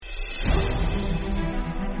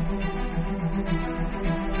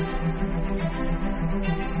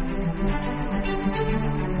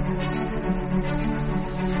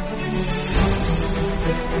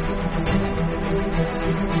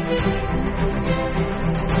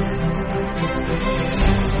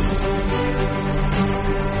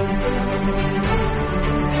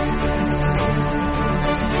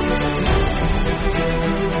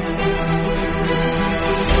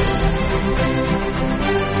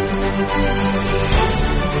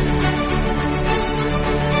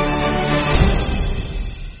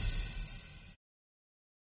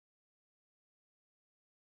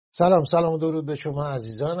سلام و درود به شما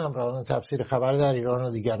عزیزان همراهان تفسیر خبر در ایران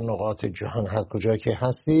و دیگر نقاط جهان. هر کجا که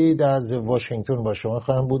هستید از واشنگتن با شما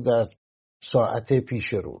خواهم بود در ساعت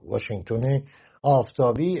پیش رو. واشنگتن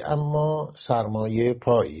آفتابی اما سرمایه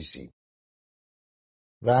پاییزی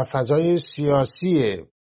و فضای سیاسی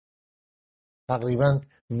تقریبا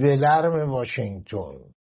ولرم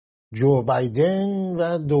واشنگتن، جو بایدن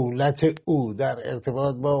و دولت او در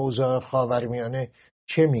ارتباط با اوضاع خاورمیانه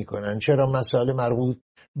چه میکنن؟ چرا مسائل مربوط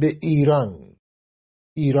به ایران،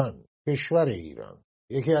 کشور ایران،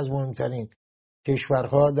 یکی از مهمترین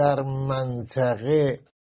کشورها در منطقه،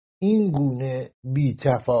 این گونه بی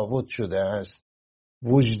تفاوت شده است.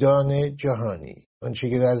 وجدان جهانی، آنچه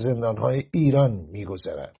که در زندانهای ایران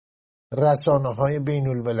میگذرد، رسانه‌های بین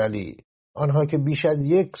المللی، آنها که بیش از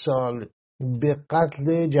 1 سال به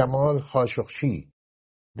قتل جمال خاشقچی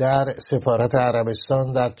در سفارت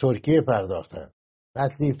عربستان در ترکیه پرداختند،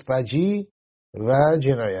 قتلی فجیع و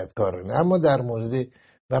جنایتکارانه، اما در مورد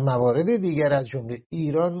و موارد دیگر از جمله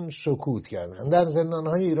ایران سکوت کردند. در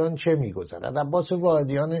زندانهای ایران چه میگذرد؟ عباس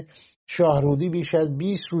واحدیان شاهرودی بیش از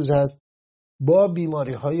 20 روز است با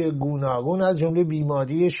بیماری‌های گوناگون از جمله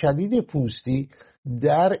بیماری شدید پوستی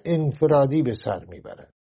در انفرادی به سر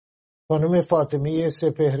میبرد. خانم فاطمه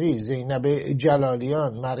سپهری، زینب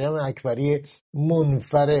جلالیان، مریم اکبری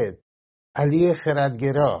منفرد، علی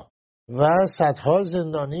خردگرا و صدها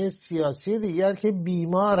زندانی سیاسی دیگر که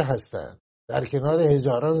بیمار هستند، در کنار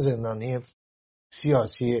هزاران زندانی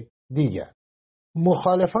سیاسی دیگر.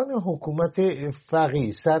 مخالفان حکومت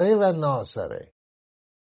فقیه سره و ناسره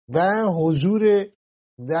و حضور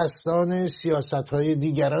دستان سیاست‌های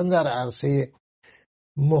دیگران در عرصه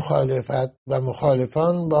مخالفت و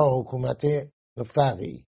مخالفان با حکومت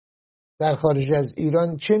فقیه در خارج از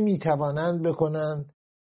ایران چه میتوانند بکنند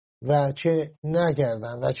و چه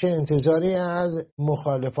نکردند و چه انتظاری از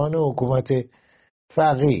مخالفان حکومت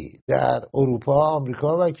فقیه در اروپا،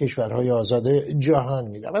 آمریکا و کشورهای آزاد جهان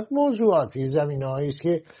می‌رود. موضوعاتی، زمینه‌هایی است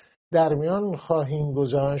که در میان خواهیم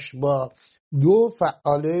گذاشت با 2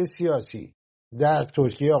 فعال سیاسی در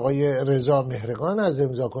ترکیه، آقای رضا مهرگان از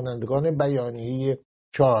امضا کنندگان بیانیه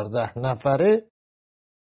 14 نفره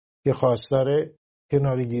که خواستار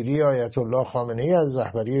کناره‌گیری آیت الله خامنه‌ای از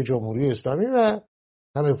رهبری جمهوری اسلامی و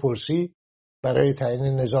همه پرسی برای تعیین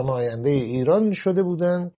نظام آینده ایران شده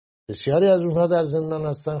بودند. بسیاری از اونها در زندان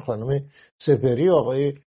هستند. خانم سپهری،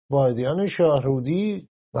 آقای واحدیان شاهرودی،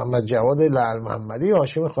 محمد جواد لعل محمدی،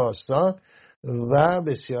 هاشم خواستان و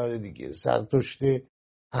بسیار دیگه، زرتشت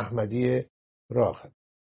احمدی راغب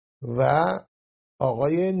و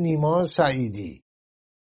آقای نیما سعیدی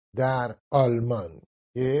در آلمان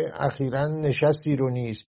که اخیراً نشستی رو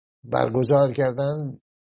نیز برگزار کردن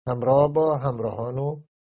همراه با همراهان و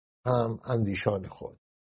هم اندیشان خود.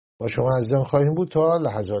 با شما عزیزان خواهیم بود تا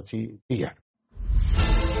لحظاتی دیگر.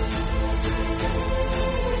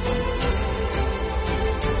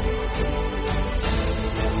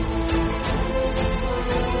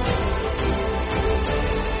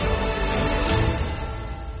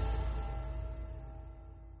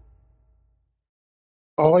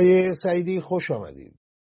 آقای سعیدی خوش آمدید.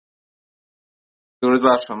 درود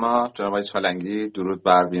بر شما جناب آقای چالنگی، درود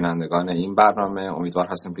بر بینندگان این برنامه. امیدوار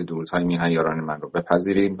هستم که درودهای میهن یاران من رو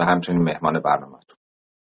بپذیرید و همچنین مهمان برنامه‌تون.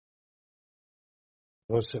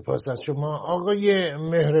 با سپاس از شما. آقای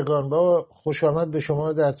مهرگان، با خوش آمد به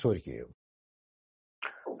شما در ترکیه.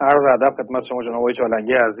 عرض ادب خدمت شما جناب آقای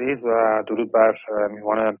چالنگی عزیز و درود بر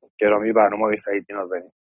میهمان گرامی برنامه آقای سعیدی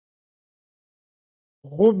نازنین.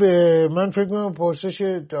 خب، من فکر کنم پرسش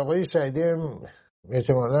آقای سعیدی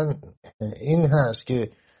احتمالاً این هست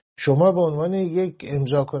که شما به عنوان یک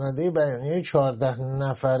امضا کننده بیانیه 14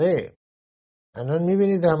 نفره الان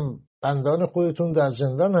میبینید هم بندان خودتون در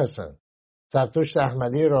زندان هستن. زرتشت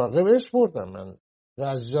احمدی راغب اسم بردم من و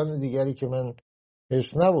عزیزان دیگری که من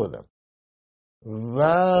اسم نبردم و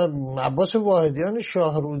عباس واحدیان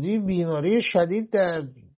شاهرودی بیماری شدید در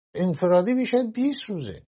انفرادی بیش از 20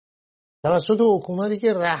 روزه توسط حکومتی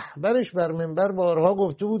که رهبرش بر منبر بارها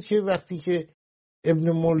گفته بود که وقتی که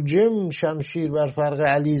ابن ملجم شمشیر بر فرق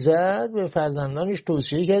علی زد به فرزندانش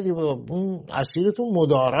توصیه کردی با اون اسیرتون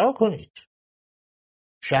مدارا کنید.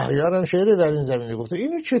 شهریار هم شعر در این زمینه گفته.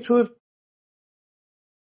 اینو چطور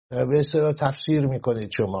به اصطلاح تفسیر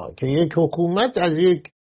میکنید شما که یک حکومت از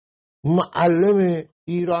یک معلم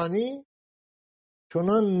ایرانی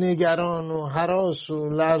چنان نگران و هراس و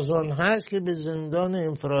لرزان هست که به زندان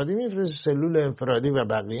انفرادی میفرسته، سلول انفرادی و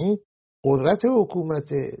بقیه؟ قدرت حکومت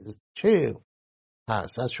چه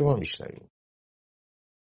هست؟ از شما میشنویم.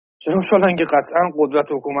 جناب چالنگی، قطعا قدرت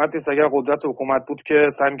حکومت نیست. اگر قدرت حکومت بود که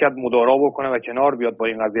سعی می‌کرد مدارا بکنه و کنار بیاد با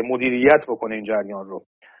این قضیه، مدیریت بکنه این جریان رو.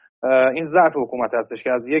 این ضعف حکومت هستش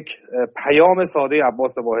که از یک پیام ساده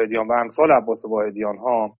عباس واحدیان و امثال عباس واحدیان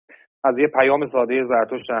ها، از یک پیام ساده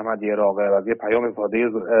زرتشت احمدی راغب، از یک پیام ساده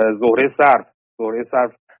زهره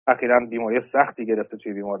صرف اخیراً بیماری سختی گرفته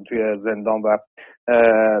توی زندان و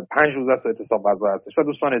 5 روز است اعتصاب غذا هستش و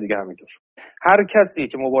دوستان دیگه همینطور. هر کسی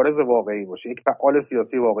که مبارز واقعی باشه، یک فعال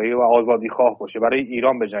سیاسی واقعی و آزادی خواه باشه، برای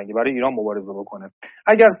ایران بجنگه، برای ایران مبارزه بکنه،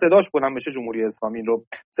 اگر صداش بلند بشه جمهوری اسلامی رو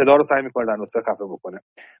صدا رو سعی میکنه در نطفه خفه بکنه.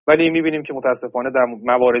 ولی میبینیم که متاسفانه در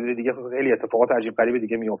موارد دیگه خیلی اتفاقات عجیب غریب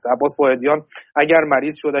دیگه میفته. عباس واحدیان اگر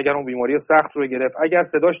مریض شد، اگر اون بیماری سخت رو گرفت، اگر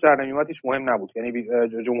صداش در نمیومد هیچ مهم نبود. یعنی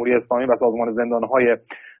جمهوری اسلامی و سازمان زندانهای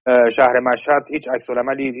شهر مشهد هیچ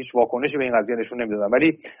عکس‌العملی، هیچ واکنشی به این قضیه نشون نمیدادن.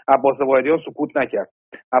 ولی عباس واحدیان سکوت نکرد.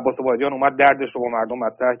 عباس واحدیان اومد دردش رو با مردم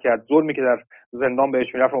مطرح کرد، ظلمی که در زندان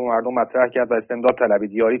بهش میرفت رو با مردم مطرح کرد و استمداد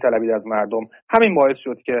طلبید، یاری طلبید از مردم. همین باعث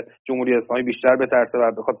شد که جمهوری اسلامی بیشتر بترسه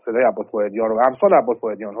و بخواد صدای عباس واحدیان رو و امثال عباس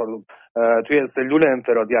واحدیان ها رو توی سلول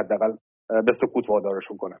انفرادی حداقل به سکوت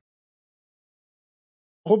وادارشون کنه.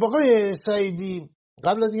 خب آقای سعیدی،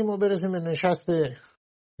 قبل از اینکه ما برسیم به نشست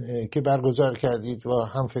که برگزار کردید و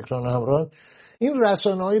هم فکران و همراهان، این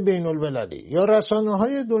رسانه‌های بین‌المللی یا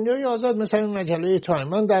رسانه‌های دنیای آزاد مثل مجله تایم،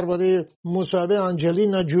 من درباره مصاحبه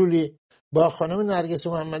آنجلینا جولی با خانم نرگس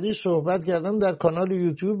محمدی صحبت کردم در کانال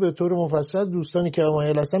یوتیوب به طور مفصل. دوستانی که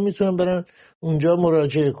مایل هستن میتونن برن اونجا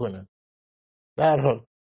مراجعه کنن. به هر حال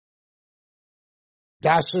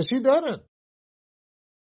دسترسی دارن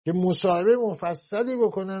که مصاحبه مفصلی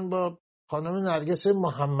بکنن با خانم نرگس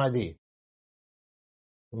محمدی.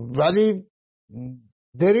 ولی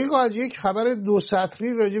دریغ از یک خبر 2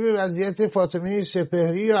 سطری راجع به وضعیت فاطمه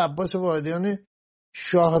سپهری یا عباس واحدیان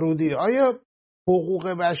شاهرودی، آیا حقوق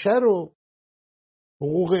بشر و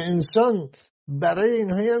حقوق انسان برای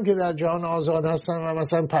اینهایی هم که در جهان آزاد هستن و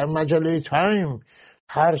مثلا مجله تایم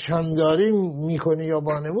پرچمداری میکنه یا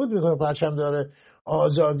بانمود میکنه پرچمدار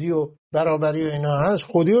آزادی و برابری و اینا هست،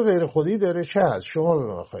 خودی و غیر خودی داره، چه هست؟ شما به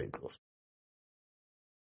ما خواهید گفت.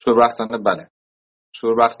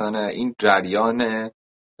 شوربختانه این جریان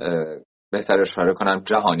بهتر اشاره کنم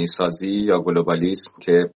جهانی سازی یا گلوبالیسم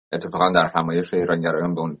که اتفاقا در همایش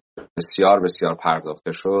ایرانگرایان به اون بسیار بسیار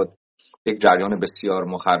پرداخته شد، یک جریان بسیار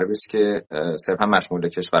مخربی است که صرفا مشمول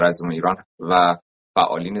کشور عظیم ایران و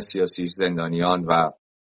فعالین سیاسی، زندانیان و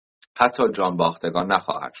حتی جانباختگان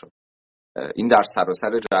نخواهد شد. این در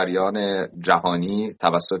سراسر جریان جهانی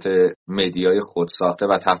توسط مدیای خودساخته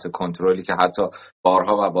و تحت کنترلی که حتی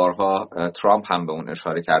بارها و بارها ترامپ هم به اون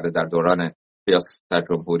اشاره کرده در دوران ریاست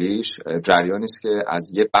جمهوریش، جریانی است که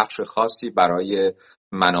از یک بخش خاصی برای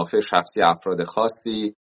منافع شخصی افراد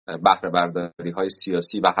خاصی بهره برداری های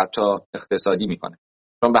سیاسی و حتی اقتصادی میکنه.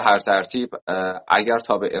 چون به هر ترتیب اگر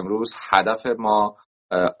تا به امروز هدف ما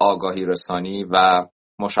آگاهی رسانی و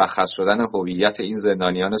مشخص شدن هویت این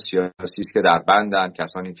زندانیان سیاسی است که در بندن،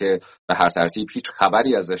 کسانی که به هر ترتیب هیچ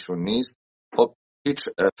خبری ازشون نیست، خب هیچ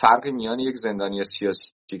فرقی میان یک زندانی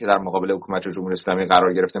سیاسی که در مقابل حکومت جمهوری اسلامی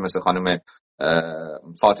قرار گرفته مثل خانم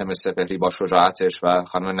فاطمه سپهری با شجاعتش و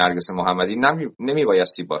خانم نرگس محمدی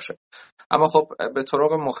نمیبایستی باشه. اما خب به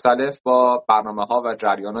طرق مختلف با برنامه‌ها و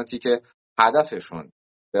جریاناتی که هدفشون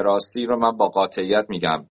به راستی رو من با قاطعیت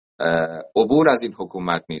میگم عبور از این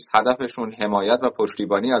حکومت نیست، هدفشون حمایت و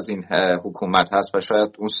پشتیبانی از این حکومت هست و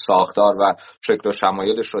شاید اون ساختار و شکل و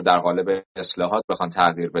شمایلش رو در قالب اصلاحات بخوان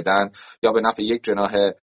تغییر بدن یا به نفع یک جناح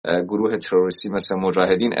گروه تروریستی مثل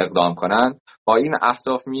مجاهدین اقدام کنن، با این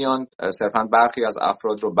اهداف میان صرفا برخی از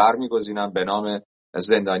افراد رو برمیگزینن به نام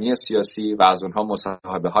زندانی سیاسی و از اونها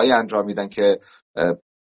مصاحبه‌های انجام میدن که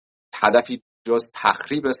هدفی جز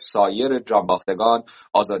تخریب سایر جانباختگان،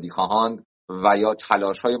 آزادیخواهان و یا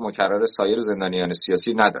تلاش‌های مکرر سایر زندانیان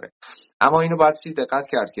سیاسی نداره. اما اینو باید دقت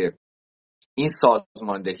کرد که این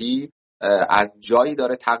سازماندهی از جایی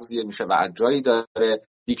داره تغذیه میشه و از جایی داره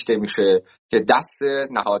دیکته میشه که دست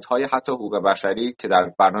نهادهای حتی حقوق بشری که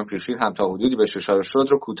در برنامه پیشین هم تا حدودی بهش اشاره شد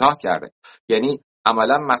رو کوتاه کرده. یعنی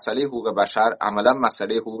عملا مسئله حقوق بشر، عملا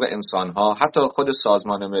مسئله حقوق انسان‌ها، حتی خود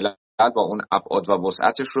سازمان ملل با اون ابعاد و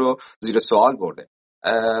وسعتش رو زیر سوال برده.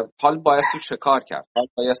 حال بایستی چه کار کرد؟ حال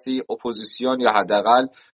بایستی اپوزیسیون یا حداقل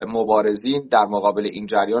مبارزین در مقابل این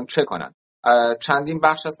جریان چه کنن؟ چندین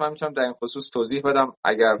بخش هست، من میتونم در این خصوص توضیح بدم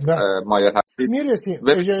اگر مایل هستید. میرسیم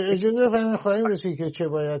اجازه بفرمایید، خواهیم رسید که چه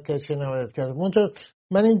باید کرد چه نباید کرد.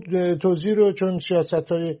 من این توضیح رو چون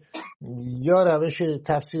سیاست‌های یا روش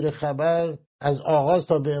تفسیر خبر از آغاز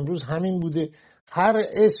تا به امروز همین بوده، هر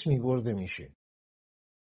اسمی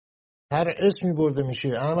برده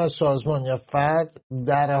میشه هم از سازمان یا فرد،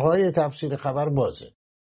 درهای تفسیر خبر بازه.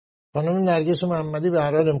 خانم نرگس محمدی به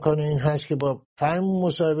هر حال امکان این هست که با تایم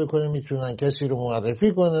مصاحبه کنه، میتونن کسی رو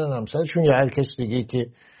معرفی کنن، همسرشون یا هر کس دیگه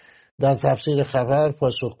که در تفسیر خبر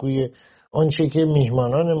پاسخگوی آنچه که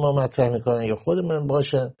میهمانان ما مطرح میکنن یا خود من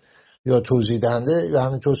باشن یا توضیح دهنده یا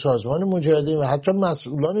همینطور سازمان مجاهدین و حتی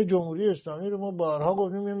مسئولان جمهوری اسلامی رو ما بارها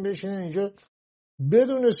گفتیم بشینن اینجا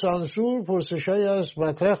بدون سانسور پرسشایی از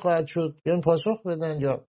مطرح خواهد شد، یعنی پاسخ بدن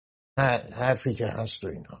یا حرفی که هست و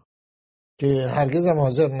اینها که هرگز هم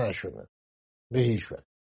حاضر نشدن به هیچ وجه،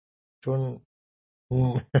 چون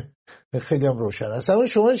خیلی هم روشن است. اما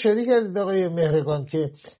شما اشاره کردید آقای مهرگان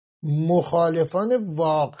که مخالفان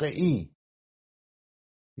واقعی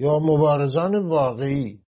یا مبارزان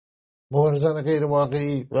واقعی، مبارزان غیر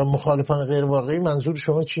واقعی و مخالفان غیر واقعی، منظور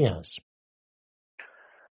شما چی هست؟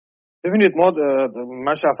 ببینید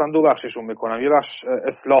من شخصا دو بخششون میکنم. یه بخش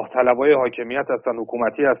اصلاح طلبای حاکمیت هستن،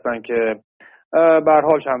 حکومتی هستن که به هر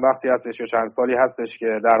حال چند وقتی هستش یا چند سالی هستش که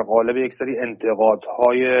در قالب یک سری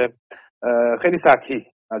انتقادهای خیلی سطحی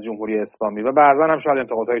از جمهوری اسلامی و بعضا هم شاید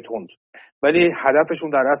انتقادهای تند، ولی هدفشون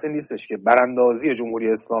در اصل نیستش که براندازی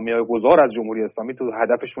جمهوری اسلامی یا گذار از جمهوری اسلامی تو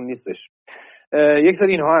هدفشون نیستش. یک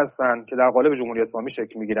سری اینها هستن که در قالب جمهوری اسلامی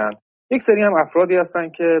شکل میگیرن. یک سری هم افرادی هستن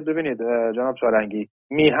که ببینید جناب چارنگی،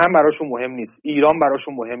 میهم براشون مهم نیست، ایران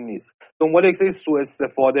براشون مهم نیست، دنبال یک سری سوء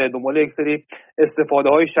استفاده، دنبال یک سری استفاده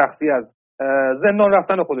های شخصی از زندان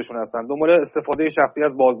رفتن خودشون هستن، دنبال استفاده شخصی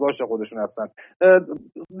از بازداشت خودشون هستن.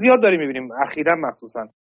 زیاد داریم میبینیم، اخیراً مخصوصا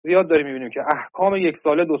زیاد داریم میبینیم که احکام 1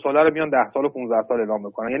 ساله 2 ساله رو میان 10 سال و 15 سال اعلام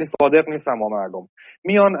میکنن. یعنی صادق نیستن با مردم،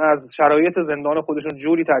 میان از شرایط زندان خودشون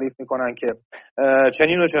جوری تعریف میکنن که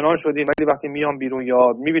چنین و چنان شدیم، ولی وقتی میان بیرون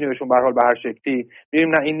یا میبینیمشون به هر حال به هر شکلی،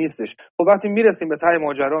 میبینیم نه این نیستش. خب وقتی میرسیم به ته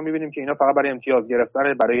ماجرا میبینیم که اینا فقط برای امتیاز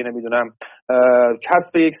گرفتن، برای نمیدونم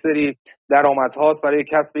کسب یک سری درآمدهاست، برای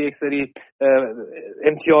کسب یک سری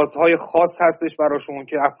امتیازهای خاص هستش براشون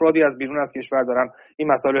که افرادی از بیرون از کشور دارن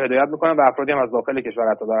این مسائل رو هدایت میکنن و افرادی هم از داخل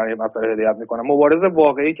کشور حتی دارن این مسائل هدایت میکنن. مبارز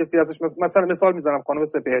واقعی کسی هستش، مثال میزنم خانم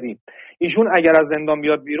سپهری، ایشون اگر از زندان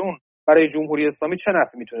بیاد بیرون برای جمهوری اسلامی چه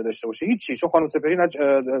نفعی میتونه داشته باشه؟ هیچی، چون خانم سپهری نه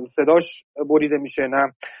صداش بریده میشه،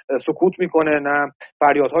 نه سکوت میکنه، نه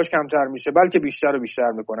فریادهاش کمتر میشه، بلکه بیشتر و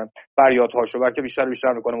بیشتر میکنه فریادهاشو، بلکه بیشتر و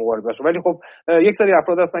بیشتر میکنه مبارزهشو. ولی خب یک سری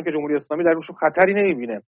افراد هستن که جمهوری اسلامی در روشون خطری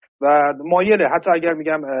نمیبینه و مایله، حتی اگر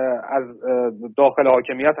میگم از داخل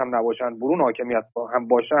حاکمیت هم نباشن، برون حاکمیت هم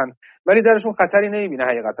باشن، ولی درشون خطری نمیبینه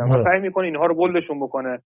حقیقتا و سعی میکنه اینها رو بلدشون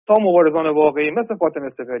بکنه تا مبارزان واقعی مثل فاطمه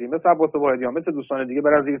سپهری، مثل عباس واحدیان، مثل دوستان دیگه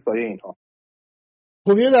برن زیر سایه اینها.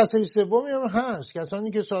 خب یه دسته سومی هم هست،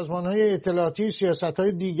 کسانی که سازمان‌های اطلاعاتی،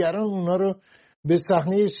 سیاست‌های دیگران اونها رو به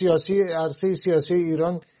صحنه سیاسی، عرصه سیاسی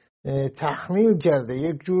ایران تحمیل کرده،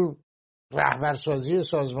 یک جور رهبرسازی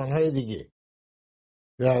سازمان‌های دیگه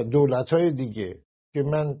و دولت‌های دیگه که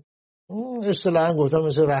من اصطلاحاً گفتم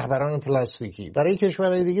مثل رهبران پلاستیکی برای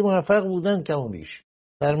کشورهای دیگه موفق بودن کم و بیش.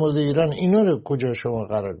 در مورد ایران اینا رو کجا شما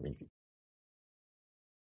قرار میدید؟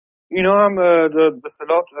 اینا هم به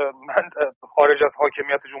اصطلاح من خارج از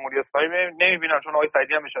حاکمیت جمهوری اسلامی نمیبینم، چون آقای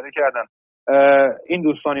سعیدی هم اشاره کردن این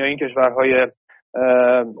دوستان یا این کشورهای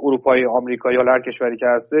اروپایی، آمریکایی یا هر کشوری که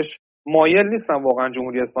هستش مایل نیستن واقعا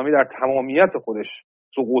جمهوری اسلامی در تمامیت خودش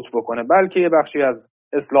سقوط بکنه، بلکه یه بخشی از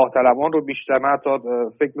اصلاح طلبان رو بیشتر، من حتی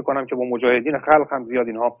فکر میکنم که با مجاهدین خلق هم زیاد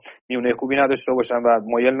اینها میونه خوبی نداشته باشن و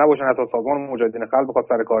مایل نباشن حتی سازمان مجاهدین خلق بخواد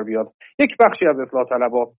سر کار بیاد. یک بخشی از اصلاح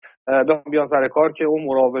طلبا بیان سر کار که اون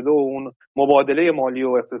مراوده و اون مبادله مالی و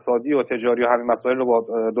اقتصادی و تجاری و همین مسائل رو با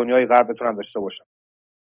دنیای غرب بتونن داشته باشن.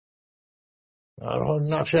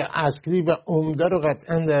 نقش اصلی و عمده رو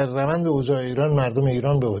قطعا در روند اوضاع ایران مردم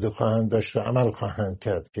ایران به عهده خواهند داشت و عمل خواهند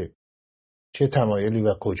کرد که چه تمایلی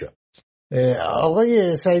و کجا.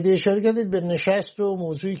 آقای سعیدی اشاره کردید به نشست و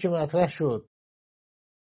موضوعی که مطرح شد،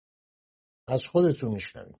 از خودتون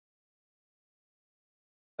میشنوید.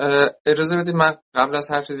 اجازه بدید من قبل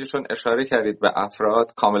از هر چیزی، چون اشاره کردید به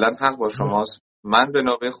افراد، کاملا حق با شماست. من به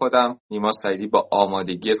نوبه خودم نیما سعیدی با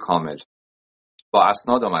آمادگی کامل، با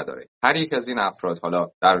اسناد و مدارک، هر یک از این افراد حالا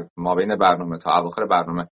در مابین برنامه تا اواخر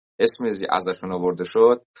برنامه اسمی ازشون آورده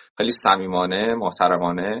شد، خیلی صمیمانه،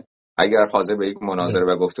 محترمانه، اگر حاضر به یک مناظره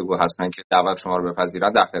و گفتگو هستن که دعوت شما رو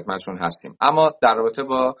بپذیرن، در خدمتشون هستیم. اما در رابطه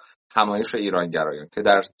با همایش ایرانگرایان که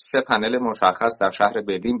در 3 پنل مشخص در شهر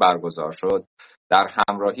برلین برگزار شد، در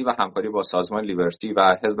همراهی و همکاری با سازمان لیبرتی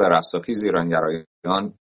و حزب رستاخیز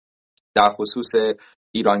ایرانگرایان، در خصوص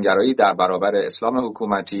ایرانگرایی در برابر اسلام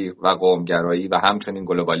حکومتی و قومگرایی و همچنین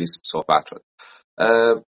گلوبالیسم صحبت شد.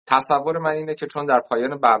 تصور من اینه که چون در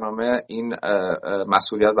پایان برنامه این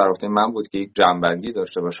مسئولیت بر عهده من بود که یک جمع‌بندی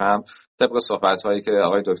داشته باشم، طبق صحبت‌هایی که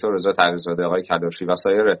آقای دکتر رضا تقی‌زاده، آقای کلاشی و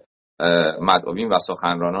سایر مدعوین و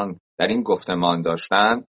سخنرانان در این گفتمان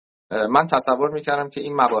داشتن، من تصور می‌کردم که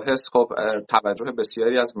این مباحث خب توجه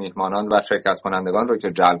بسیاری از میهمانان و شرکت کنندگان رو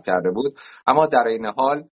که جلب کرده بود، اما در این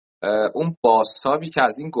حال اون بازتابی که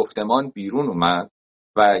از این گفتمان بیرون اومد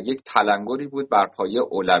و یک تلنگری بود بر پایه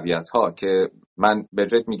اولویت‌ها که من به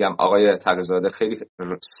جد میگم آقای تقی‌زاده خیلی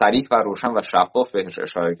صریح و روشن و شفاف بهش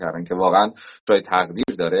اشاره کردن که واقعا جای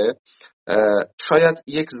تقدیر داره. شاید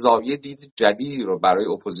یک زاویه دید جدیدی رو برای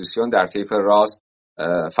اپوزیسیون در طیف راست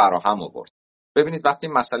فراهم آورد. ببینید وقتی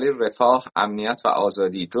مسئله رفاه، امنیت و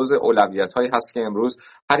آزادی جزء اولویت‌هایی هست که امروز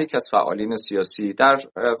هر یک از فعالین سیاسی در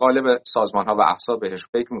قالب سازمان‌ها و احزاب بهش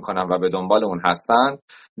فکر می‌کنن و به دنبال اون هستن،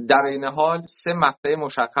 در این حال سه مقطع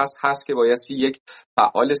مشخص هست که بایستی یک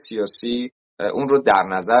فعال سیاسی اون رو در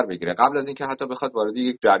نظر بگیره قبل از اینکه حتی بخواد وارد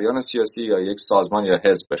یک جریان سیاسی یا یک سازمان یا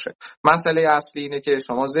حزب بشه. مسئله اصلی اینه که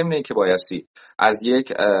شما ضمن اینکه بایستی از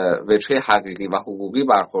یک وجه حقیقی و حقوقی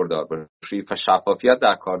برخوردار باشی و شفافیت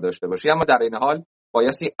در کار داشته باشی، اما در این حال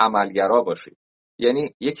بایستی عملگرا باشی. یعنی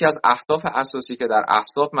یکی از اهداف اساسی که در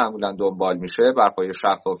احزاب معمولا دنبال میشه بر پایه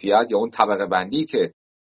شفافیت یا اون طبقه بندی که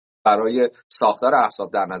برای ساختار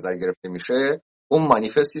احزاب در نظر گرفته میشه، اون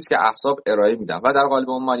مانیفستی است که احزاب ارائه میدن و در قالب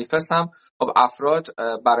اون مانیفست هم خب افراد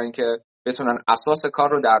برای اینکه بتونن اساس کار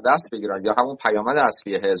رو در دست بگیرن یا همون پیامد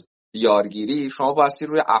اصلی حزب یارگیری، شما بایستی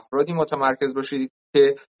روی افرادی متمرکز باشید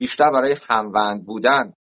که بیشتر برای هموند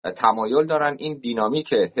بودن تمایل دارن این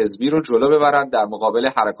دینامیک حزبی رو جلو ببرن در مقابل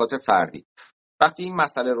حرکات فردی. وقتی این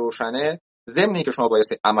مسئله روشنه، ضمن که شما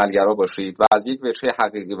بایستی عملگرا باشید و از یک وجه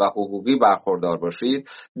حقیقی و حقوقی برخوردار باشید،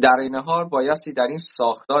 در این حال بایستی در این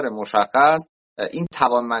ساختار مشخص این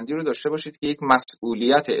توانمندی رو داشته باشید که یک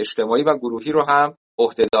مسئولیت اجتماعی و گروهی رو هم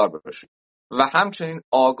عهده‌دار باشید و همچنین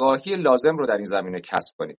آگاهی لازم رو در این زمینه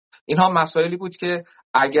کسب کنید. اینها مسائلی بود که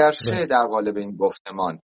اگرچه در قالب این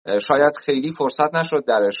گفتمان شاید خیلی فرصت نشد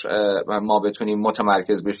درش ما بتونیم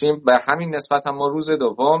متمرکز بشیم، به همین نسبت هم ما روز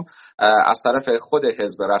دوم از طرف خود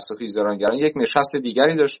حزب رستاخیز ایرانگران یک نشست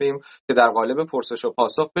دیگری داشتیم که در قالب پرسش و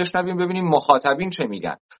پاسخ بشنویم ببینیم مخاطبین چه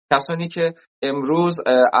میگن. کسانی که امروز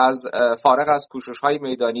از فارغ از کوشش‌های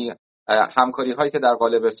میدانی، همکاری هایی که در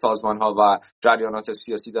قالب سازمان ها و جریانات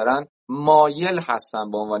سیاسی دارن، مایل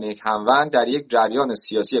هستن به عنوان یک هموند در یک جریان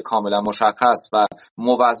سیاسی کاملا مشخص و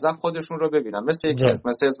موظف خودشون رو ببینن، مثل یک حزب،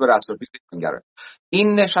 مثل حزب رستاخیز ایرانگران.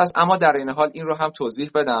 این نشست، اما در این حال این رو هم توضیح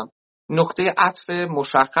بدم، نقطه عطف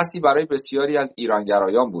مشخصی برای بسیاری از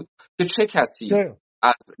ایرانگرایان بود که چه کسی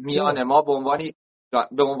از میان ما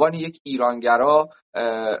به عنوان یک ایرانگرا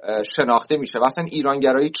شناخته میشه و اصلا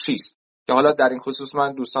ایرانگرایی چیست، که حالا در این خصوص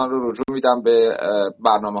من دوستان رو رجوع میدم به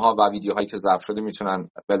برنامه‌ها و ویدیوهایی که ضبط شده، میتونن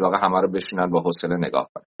بالواقع همه رو بشینن با حوصله نگاه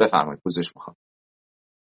کنن. بفرمایید، پوزش میخوام.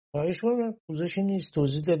 خواهش می‌کنم. پوزشی نیست،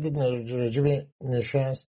 توضیح دادید راجع به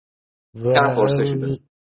نشست و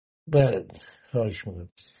بله، خواهش می‌کنم.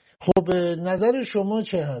 خب نظر شما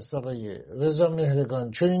چه هست آقای رضا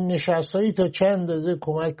مهرگان؟ چون این نشست‌هایی تا چند اندازه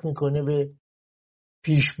کمک میکنه به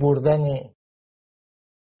پیش بردن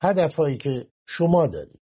هدفهایی که شما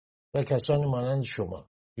دارید و کسانی مانند شما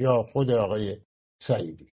یا خود آقای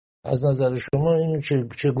سعیدی؟ از نظر شما اینو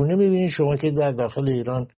چگونه می‌بینید شما که در داخل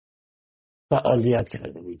ایران فعالیت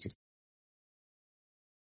کرده بودید؟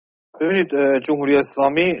 ببینید، جمهوری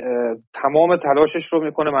اسلامی تمام تلاشش رو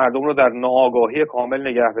میکنه مردم رو در ناآگاهی کامل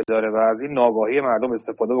نگه بداره و از این ناآگاهی مردم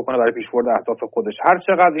استفاده بکنه برای پیشبرد اهداف خودش. هر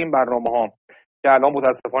چقدر این برنامه‌ها که الان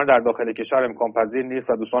متاسفانه در داخل کشور امکان پذیر نیست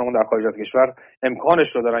و دوستانمون در خارج از کشور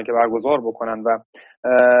امکانش رو دارن که برگزار بکنن و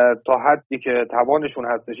تا حدی که توانشون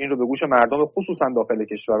هستش این رو به گوش مردم خصوصا داخل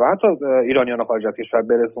کشور و حتی ایرانیان خارج از کشور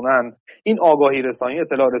برسونن، این آگاهی رسانی،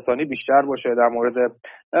 اطلاع رسانی بیشتر باشه در مورد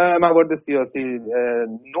موارد سیاسی،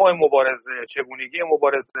 نوع مبارزه، چگونگی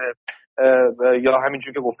مبارزه، یا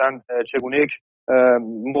همینجور که گفتن چگونه یک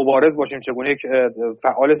مبارز باشیم، چگونه یک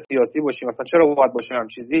فعال سیاسی باشیم، مثلا چرا باید باشیم هم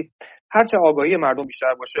چیزی. هرچه آگاهی مردم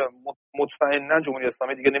بیشتر باشه، مطمئنا جمهوری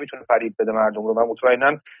اسلامی دیگه نمیتونه فریب بده مردم رو و مطمئنا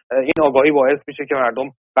این آگاهی باعث میشه که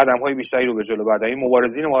مردم قدم‌های بیشتری رو به جلو بردارن، این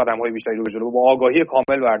مبارزین ما قدم‌های بیشتری رو به جلو با آگاهی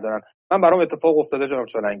کامل بردارن. من برام اتفاق افتاده جناب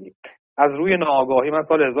چالنگی، از روی ناآگاهی من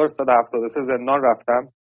سال 1373 زندان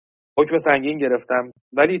رفتم، حکم سنگین گرفتم،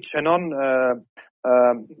 ولی چنان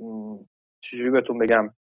چجوری بهتون بگم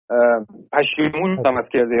پشیمون بودم از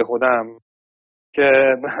کرده خودم که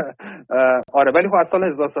آره، ولی خب از سال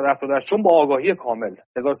 1378 چون با آگاهی کامل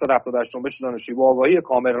 1378 جنبش دانشجویی با آگاهی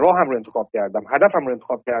کامل راهم رو انتخاب کردم، هدفم رو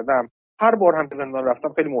انتخاب کردم، هر بار هم که زندان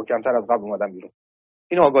رفتم خیلی محکم‌تر از قبل اومدم بیرون.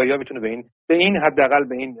 این آگاهی‌ها میتونه به این حداقل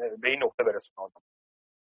به این نقطه برسونه.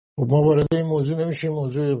 خب ما وارد این موضوع نمیشیم.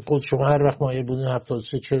 موضوع خود شما هر وقت مایل بودین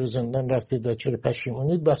 73 چرا زندان رفتید و چرا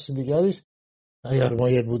پشیمونید بحث دیگری است. اگر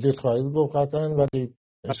مایل بودید خواهید گفت قطعاً، ولی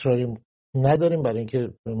اصراری نداریم برای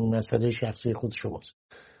اینکه مسئله شخصی خود شماست.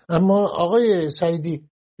 اما آقای سعیدی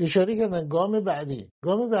اشاره کردن گام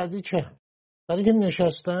بعدی چه؟ برای اینکه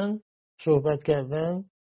نشستن، صحبت کردن،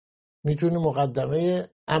 میتونه مقدمه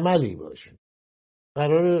عملی باشه.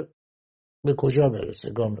 قرار به کجا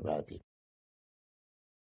برسه گام بعدی؟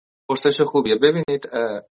 پرسش خوبیه. ببینید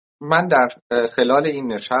من در خلال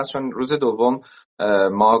این نشست، چون روز دوم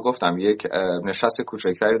ما گفتم یک نشست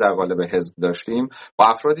کوچکتری در قالب حزب داشتیم، با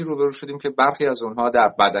افرادی روبرو شدیم که برخی از اونها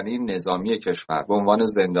در بدنه نظامی کشور به عنوان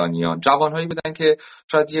زندانیان، جوانهایی بودن که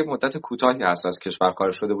شاید یک مدت کوتاهی هست از کشور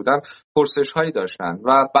خارج شده بودن، پرسش‌هایی داشتن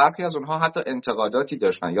و برخی از اونها حتی انتقاداتی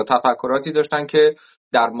داشتن یا تفکراتی داشتن که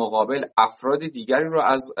در مقابل افراد دیگری رو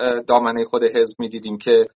از دامنه خود حزب می‌دیدیم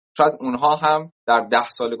که شاید اونها هم در 10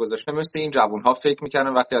 سال گذشته مثل این جوانها فکر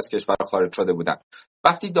می‌کردن وقتی از کشور خارج شده بودن.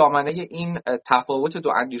 وقتی دامنه این تفاوت دو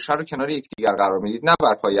اندیشه رو کنار یکدیگر قرار میدید، نه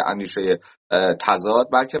بر پایه اندیشه تضاد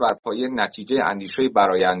بلکه بر پایه نتیجه اندیشه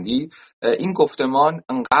برآیندی، این گفتمان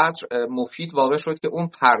انقدر مفید واقع شد که اون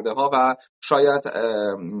پرده ها و شاید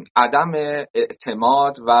عدم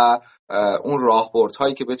اعتماد و اون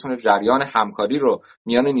راهبردهایی که بتونه جریان همکاری رو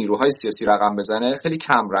میان نیروهای سیاسی رقم بزنه خیلی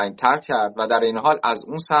کم رنگ تر کرد و در این حال از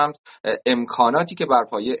اون سمت امکاناتی که بر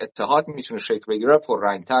پایه اتحاد میتونه شکل بگیره پر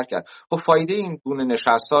رنگ تر کرد. خب فایده این گونه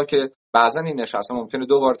نشست‌ها که بعضا این نشست‌ها ممکنه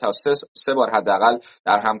 2 بار تا 3 بار حداقل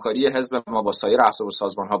در همکاری حزب ما با سایر احزاب و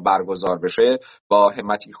سازمان‌ها برگزار بشه، با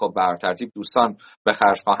همتی خب بر ترتیب دوستان به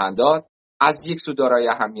خرج خواهند داد، از یک سو دارای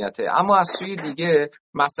اهمیته. اما از سوی دیگه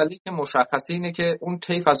مسئله که مشخصه اینه که اون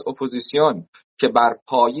طیف از اپوزیسیون که بر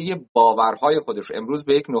پایه باورهای خودش امروز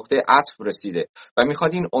به یک نقطه عطف رسیده و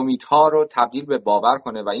میخواد این امیدها رو تبدیل به باور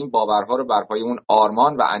کنه و این باورها رو بر پایه اون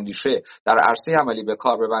آرمان و اندیشه در عرصه عملی به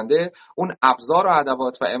کار ببنده، اون ابزار و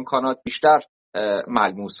ادوات و امکانات بیشتر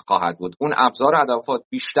ملموس خواهد بود. اون ابزار و ادوات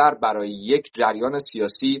بیشتر برای یک جریان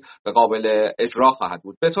سیاسی به قابل اجرا خواهد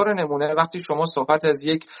بود. به طور نمونه وقتی شما صحبت از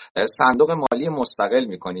یک صندوق مالی مستقل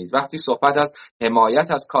میکنید، وقتی صحبت از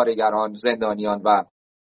حمایت از کارگران، زندانیان و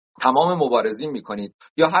تمام مبارزین میکنید،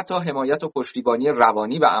 یا حتی حمایت و پشتیبانی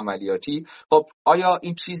روانی و عملیاتی، خب آیا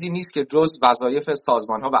این چیزی نیست که جز وظایف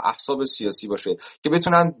سازمان‌ها و احزاب سیاسی باشه که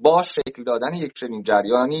بتونن با شکل دادن یک چنین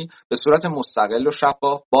جریانی به صورت مستقل و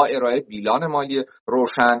شفاف با ارائه بیلان مالی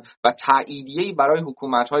روشن و تأییدیه‌ای برای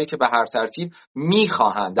حکومت‌هایی که به هر ترتیب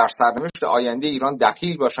میخواهند در سرنوشت آینده ایران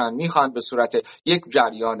دخیل باشند، میخواهند به صورت یک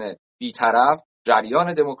جریان بی‌طرف،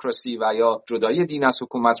 جریان دموکراسی و یا جدایی دین از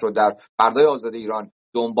حکومت رو در فردای آزاد ایران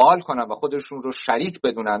دنبال کنن و خودشون رو شریک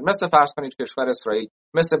بدونن، مثل فرض کنید کشور اسرائیل،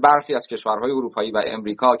 مثل برخی از کشورهای اروپایی و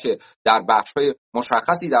امریکا که در بخش‌های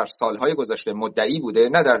مشخصی در سالهای گذشته مدعی بوده،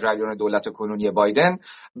 نه در جریان دولت کنونی بایدن،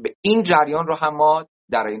 این جریان رو هم ما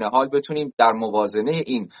در این حال بتونیم در موازنه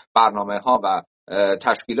این برنامه‌ها و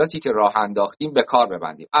تشکیلاتی که راه انداختیم به کار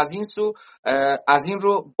ببندیم. از این سو از این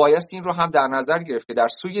رو بایستی این رو هم در نظر گرفت که در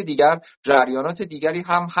سوی دیگر جریانات دیگری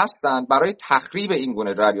هم هستند برای تخریب این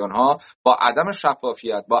گونه جریان‌ها با عدم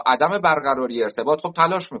شفافیت، با عدم برقراری ارتباط خب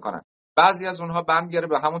تلاش میکنن. بعضی از اونها برمیگره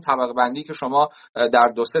به همون طبقه بندی که شما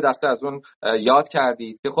در 2-3 دسته از اون یاد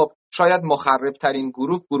کردید که خب شاید مخرب ترین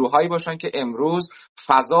گروه‌هایی باشن که امروز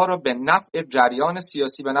فضا رو به نفع جریان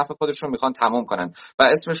سیاسی به نفع خودشون میخوان تمام کنن و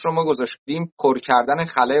اسمش رو ما گذاشتیم پر کردن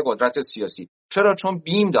خلأ قدرت سیاسی. چرا؟ چون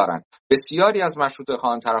بیم دارن. بسیاری از مشروطه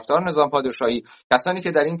خواهان طرفدار نظام پادشاهی، کسانی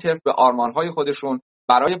که در این طرف به آرمان‌های خودشون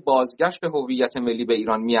برای بازگشت هویت ملی به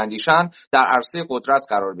ایران میاندیشن، در عرصه قدرت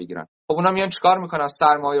قرار بگیرن. خب اونا میان چیکار میکنن؟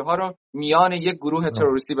 سرمایه‌ها رو میان یک گروه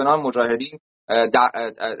تروریستی به نام مجاهدین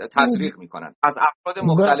تزریق میکنن، از افراد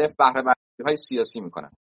مختلف بهره برداری‌های سیاسی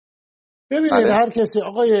میکنن. ببینید هر کسی،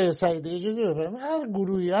 آقای سعیدی اجازه بفرمایید، هر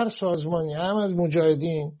گروهی، هر سازمانی، هم از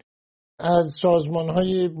مجاهدین، از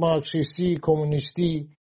سازمان‌های مارکسیستی، کمونیستی،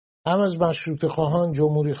 هم از مشروطه خواهان،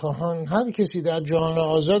 جمهوری خواهان، هر کسی در جهان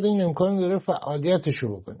آزاد این امکان داره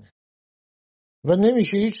فعالیتشو بکنه و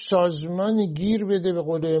نمیشه هیچ سازمانی گیر بده به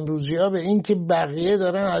قول امروزی‌ها به این که بقیه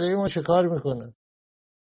دارن علیه ما چه کار میکنن.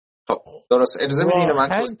 درست. اجازه میدین من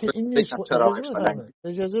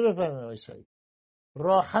اجازه بفرمایید آقای سعید.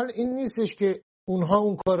 راه حل این نیستش که اونها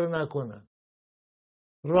اون کارو نکنن.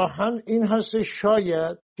 راه حل این هست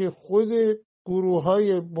شاید که خود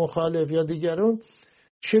گروه‌های مخالف یا دیگران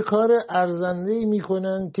چه کار ارزنده‌ای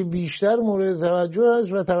میکنن که بیشتر مورد توجه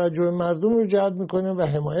است و توجه مردم رو جلب میکنه و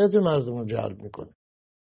حمایت مردم رو جلب میکنه.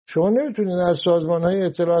 شما نمیتونید از سازمان‌های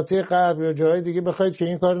اطلاعاتی غرب یا جای دیگه بخواید که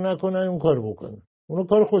این کار نکنن اون کار بکنن. اونا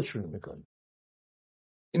کار خودشون میکنن.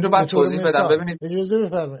 این رو بعد توضیح بدم. ببینید اجازه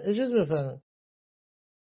بفرمایید.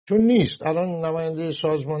 چون نیست الان نماینده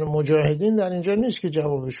سازمان مجاهدین در اینجا نیست که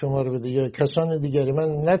جواب شما رو بده یا کسان دیگری. من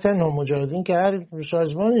نه تنها مجاهدین که هر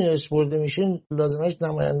سازمانی اسپورده میشین لازمش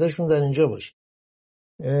نمایندهشون در اینجا باشه.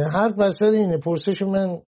 هر بسر اینه. پرسش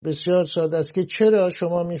من بسیار ساده است که چرا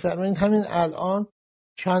شما میفرمایید همین الان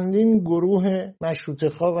چندین گروه مشروطه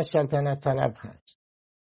خواه و سلطنت طلب هست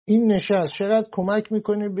این نشست چقدر کمک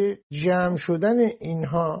میکنه به جمع شدن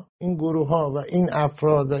اینها، این گروه ها و این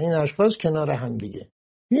افراد و این اشخاص کنار هم دیگه.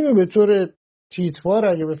 اینو به طور تیتوار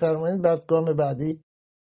اگه بفرمایید، بعد گام بعدی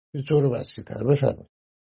به طور وسیع‌تر بفرمایید.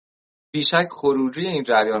 بیشک خروجی این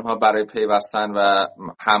جریان ها برای پیوستن و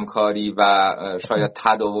همکاری و شاید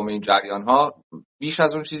تداوم این جریان ها بیش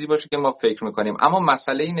از اون چیزی باشه که ما فکر میکنیم. اما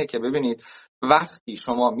مسئله اینه که ببینید وقتی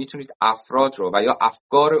شما میتونید افراد رو و یا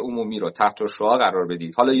افکار عمومی رو تحت شعاع قرار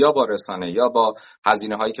بدید، حالا یا با رسانه یا با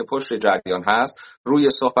هزینه هایی که پشت جریان هست، روی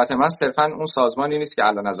صحبت من صرفا اون سازمانی نیست که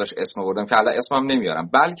الان ازش اسم آوردم که الان اسمم نمیارم،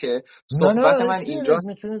 بلکه صحبت من اینجاست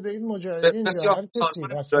بسیار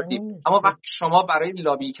سازمان دادی. اما وقتی شما برای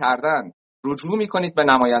لابی کردن رجوع میکنید به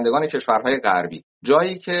نمایندگان کشورهای غربی،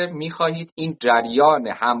 جایی که میخواهید این جریان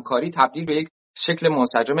همکاری تبدیل به یک شکل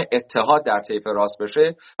منسجم اتحاد در طیف راست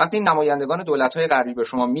بشه، وقتی این نمایندگان دولت‌های غربی به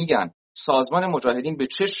شما میگن سازمان مجاهدین به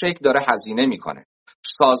چه شکل داره هزینه میکنه،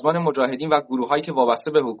 سازمان مجاهدین و گروه‌هایی که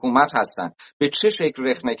وابسته به حکومت هستن به چه شکل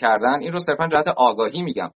رخنه کردن، این رو صرفا جهت آگاهی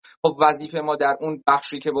میگم. خب وظیفه ما در اون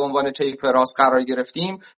بخشی که به عنوان طیف راست قرار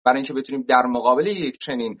گرفتیم، برای اینکه بتونیم در مقابل یک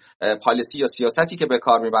چنین پالیسی یا سیاستی که به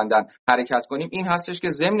کار میبندن حرکت کنیم، این هستش که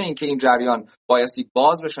ضمن اینکه این جریان بایستی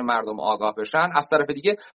باز بشه، مردم آگاه بشن، از طرف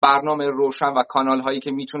دیگه برنامه روشن و کانال‌هایی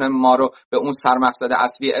که میتونه ما رو به اون سرمقصد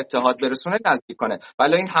اصلی اتحاد برسونه نزدیک کنه.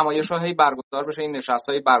 ولی این همایش‌های برگزار بشه، این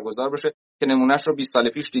نشست‌های برگزار بشه که نمونهش رو 20 سال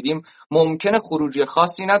پیش دیدیم، ممکنه خروجی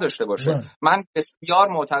خاصی نداشته باشه. من بسیار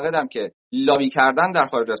معتقدم که لابی کردن در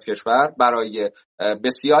خارج از کشور برای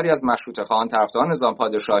بسیاری از مشروطه خواهان طرفداران نظام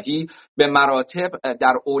پادشاهی به مراتب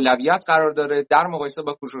در اولویت قرار داره در مقایسه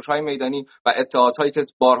با کوشش‌های میدانی و اتحادهایی که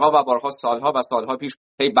بارها و بارها سالها و سالها پیش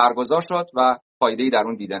برگزار شد و فایده‌ای در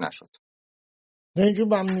اون دیده نشد. نه اینجور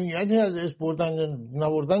ممنوعیتی از اسم بردن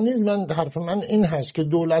نبردن نیست. حرف من این هست که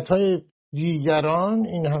دولت‌های دیگران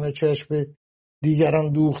این همه چشم به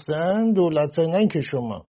دیگران دوختن، دولت‌های نه که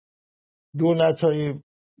شما، دولت‌های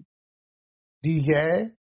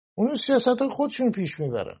دیگه اونو سیاست‌های خودشون پیش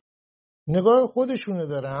میبرن، نگاه خودشونو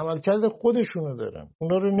دارن، عملکرد خودشونو دارن،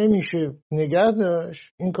 اونا رو نمیشه نگه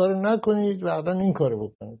داشت. این کارو نکنید و الان این کارو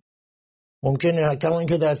بکنید. ممکنه کمان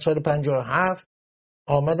که در سال 57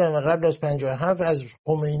 آمدن و قبل از 57 از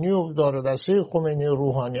خمینی و دار و دسته خمینی و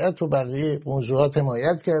روحانیت و بقیه موضوعات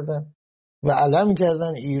حمایت کردن و علم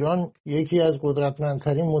کردن ایران یکی از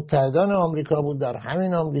قدرتمندترین متحدان آمریکا بود. در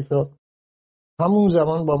همین آمریکا همون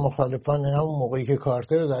زمان با مخالفان، همون موقعی که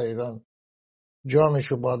کارتر در ایران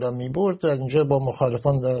جامشو بالا می برد، در اینجا با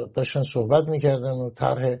مخالفان داشتن صحبت میکردن و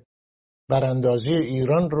طرح براندازی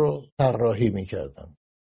ایران رو طراحی میکردن.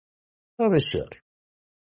 بسیار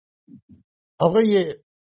آقای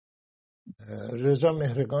رضا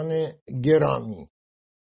مهرگان گرامی،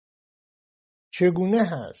 چگونه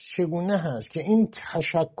هست که این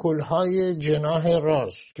تشکل‌های جناح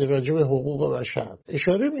راست که راجع به حقوق بشر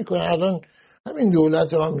اشاره میکنه، الان همین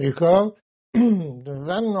دولت آمریکا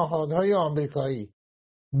و نهادهای آمریکایی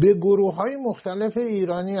به گروه‌های مختلف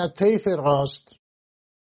ایرانی از طیف راست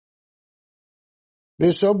به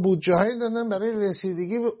حساب بودجه‌هایی دادن برای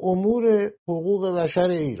رسیدگی به امور حقوق بشر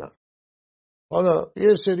ایران. حالا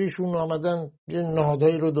یه سریشون آمدن یه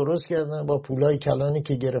نهادهایی رو درست کردن با پولای کلانی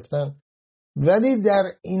که گرفتن، ولی در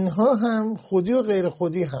اینها هم خودی و غیر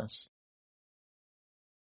خودی هست.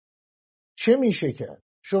 چه میشه کرد؟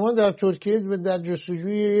 شما در ترکیه در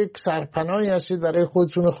جستجوی یک سرپناهی هستید برای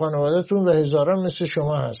خودتون و خانواده‌تون و هزاران مثل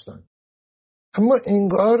شما هستن، اما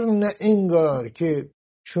انگار نه انگار که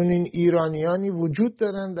چون این ایرانیانی وجود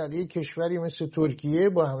دارن در یک کشوری مثل ترکیه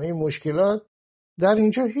با همه مشکلات، در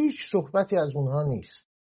اینجا هیچ صحبتی از اونها نیست.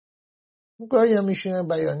 گاهی هم میشینن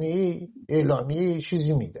بیانیه اعلامیه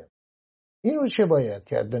چیزی میدن. اینو چه باید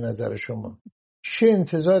کرد به نظر شما؟ چه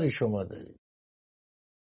انتظاری شما دارید؟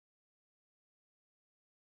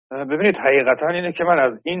 ببینید حقیقتا اینه که من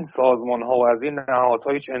از این سازمان ها و از این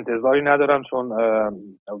نهادها هیچ انتظاری ندارم، چون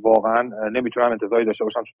واقعا نمیتونم انتظاری داشته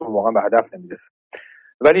باشم، چون واقعا به هدف نمیرسه.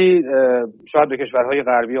 ولی شاید به کشورهای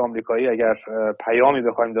غربی آمریکایی اگر پیامی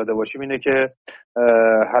بخوایم داده باشیم اینه که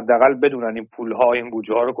حداقل بدونن این پول‌ها، این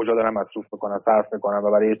بودجه‌ها رو کجا دارن مصرف میکنن، صرف میکنن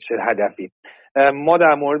و برای چه هدفی. ما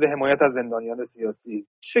در مورد حمایت از زندانیان سیاسی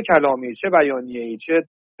چه کلامی، چه بیانیه‌ای، چه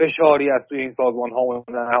فشاری از توی این سازمان‌ها و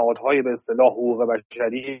نهادهای به اصطلاح حقوق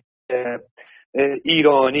بشری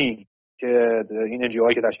ایرانی که این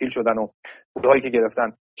NGO‌هایی که تشکیل شدن و پول‌هایی که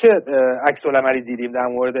گرفتن، چه عکس العملی دیدیم در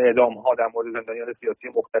مورد اعدام‌ها، در مورد زندانیان سیاسی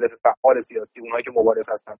مختلف، فعال سیاسی، اونهایی که مبارز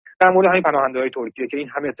هستن، در مورد همین پناهنده‌های ترکیه که این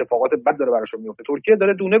همه اتفاقات بد داره براشون میفته. ترکیه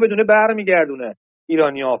داره دونه به دونه برمیگردونه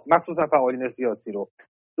ایرانی‌ها، مخصوصا فعالین سیاسی رو.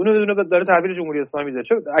 دونه دونه داره تحویل جمهوری اسلامی میده.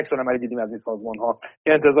 چه عکس العملی دیدیم از این سازمان ها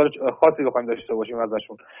که انتظار خاصی بخوایم داشته باشیم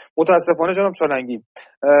ازشون. متاسفانه جناب چالنگی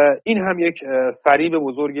این هم یک فریب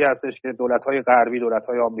بزرگی هستش که دولت‌های غربی،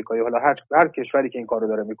 دولت‌های آمریکایی، حالا هر کشوری که این کارو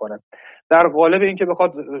داره میکنه، در قالب اینکه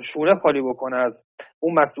بخواد شونه خالی بکنه از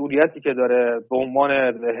اون مسئولیتی که داره به عنوان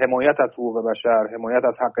حمایت از حقوق بشر، حمایت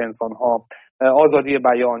از حق انسان‌ها، آزادی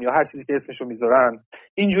بیان یا هر چیزی که اسمشو میذارن،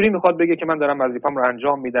 اینجوری میخواد بگه که من دارم وظیفه‌م رو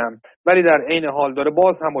انجام میدم، ولی در عین حال داره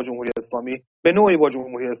باز هم با جمهوری اسلامی به نوعی با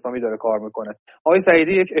جمهوری اسلامی داره کار میکنه. آقای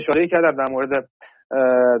سعیدی یک اشاره کردن در مورد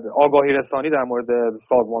آگاهی رسانی در مورد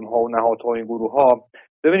سازمان‌ها و نهادها و این گروه‌ها.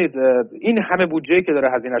 ببینید این همه بودجه‌ای که داره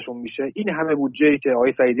هزینه‌شون میشه، این همه بودجه‌ای که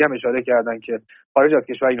آقای سعیدی هم اشاره کردن که خارج از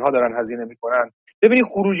کشور اینها دارن هزینه میکنن، ببینید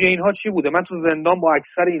خروجی اینها چی بوده. من تو زندان با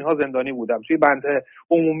اکثر اینها زندانی بودم، توی بند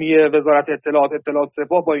عمومی وزارت اطلاعات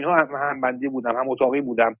سپاه با اینها هم بندی بودم، هم اتاقی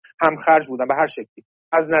بودم، هم خرج بودم، به هر شکلی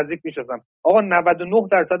از نزدیک میشناسم. آقا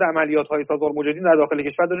 99% عملیات‌های سازمان مجاهدین در داخل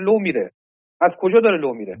کشور داره لو میره. از کجا داره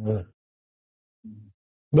لو میره؟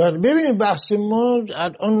 بله ببینید بحث ما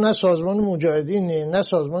الان نه سازمان مجاهدینه نه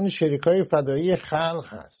سازمان شریکای فدایی خلق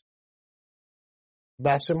هست.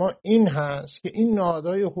 بحث ما این هست که این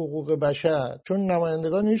نهادهای حقوق بشر، چون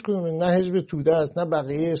نمایندگان هیچ کدوم نه حزب توده است نه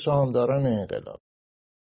بقیه سهامداران انقلاب،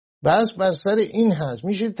 بس بر سر این هست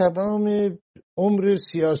میشه تمام عمر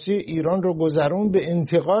سیاسی ایران رو گذرون به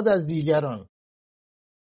انتقاد از دیگران.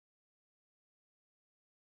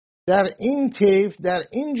 در این طیف، در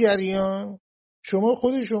این جریان، شما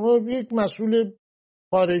یک مسئول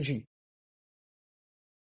خارجی،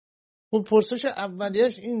 خب پرسش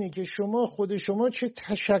اولیش اینه که شما چه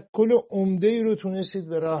تشکل عمده‌ای رو تونستید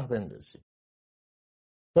به راه بندازید.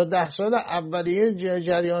 تا 10 سال اولیه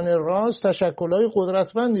جریان راست تشکل‌های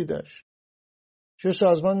قدرتمندی داشت، چه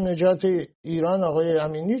سازمان نجات ایران آقای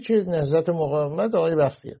امینی، چه نهضت مقاومت آقای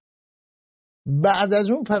بختیار. بعد از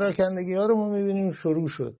اون پراکندگی‌ها رو ما می‌بینیم شروع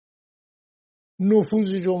شد.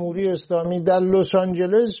 نفوذ جمهوری اسلامی در لس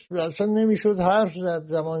آنجلس اصلا نمیشد حرف زد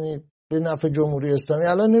زمانی به نفع جمهوری اسلامی،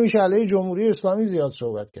 الان نمیشه علیه جمهوری اسلامی زیاد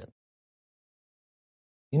صحبت کرد.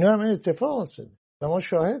 اینا همه اتفاق افتاده و ما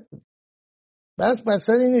شاهد بود. بس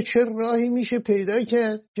مثلا اینه چه راهی میشه پیدا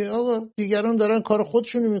کرد که آقا دیگران دارن کار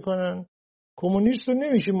خودشونو میکنن، کمونیست رو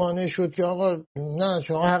نمیشه مانع شد که آقا نه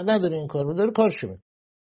شما حق نداری این کار رو، داره کارشو میکنه،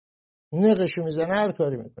 نقشو میزنه، هر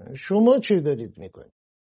کاری میکنه. شما چی دارید میکنید؟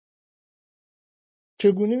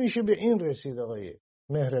 چگونه میشه به این رسید آقای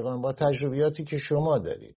مهرگان با تجربیاتی که شما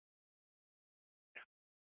دارید؟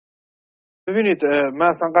 ببینید من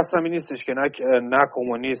اصلا قصدم این نیستش که نه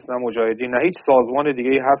کمونیست نه مجاهدین نه هیچ سازمان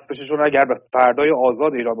دیگه ای هست بششون. اگر به فردای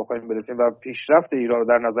آزاد ایران بخوایم برسیم و پیشرفت ایران رو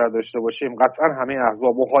در نظر داشته باشیم، قطعا همه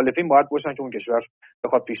احزاب مخالفین باید باشن که اون کشور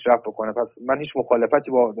بخواد پیشرفت بکنه. پس من هیچ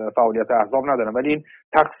مخالفتی با فعالیت احزاب ندارم، ولی این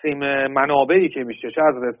تقسیم منابعی که میشه، چه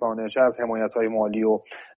از رسانه چه از حمایت‌های مالی و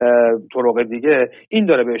طرق دیگه، این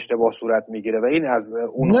داره به اشتباه صورت میگیره و این از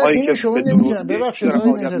اونهایی که شما نمیتونید، ببخشید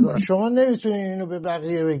شما نمیتونید اینو به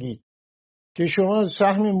بقیه بگید که شما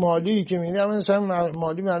سهم مالی که میدید، مثلا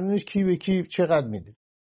مالی معلوم نیست کی به کی چقدر میده،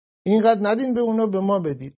 اینقدر ندین به اونا، به ما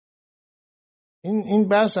بدید. این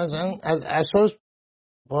بحث از اساس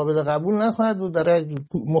قابل قبول نخواهد بود برای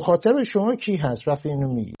مخاطب شما. کی هست وقتی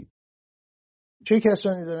اینو میگید؟ چه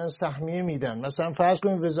کسانی دارن سهمیه میدن؟ مثلا فرض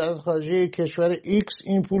کنید وزارت خارجه کشور ایکس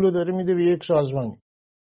این پولو داره میده به یک سازمانی،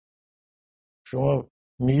 شما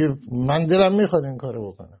میگه من دلم میخواد این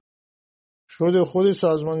کارو بکنم، خود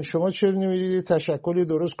سازمان شما چرا نمیدید تشکلی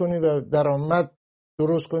درست کنید و درآمد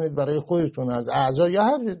درست کنید برای خودتون از اعضا یا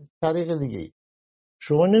هر طریق دیگه ای؟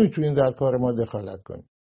 شما نمیتونید در کار ما دخالت کنید.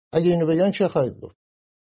 اگه اینو بگن چه خواهید گفت؟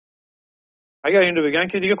 اگر اینو بگن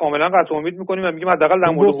که دیگه کاملا قطع امید میکنیم و میگیم حداقل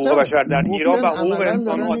در مورد حقوق بشر در ایران و حقوق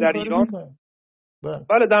انسان‌ها در ایران،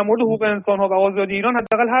 بله در مورد حقوق انسان‌ها و آزادی ایران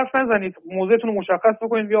حداقل حرف نزنید، موضعتون رو مشخص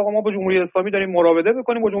بکنید. بیا آقا ما با جمهوری اسلامی داریم مراوده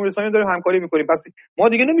میکنیم، با جمهوری اسلامی داریم همکاری میکنیم، پس ما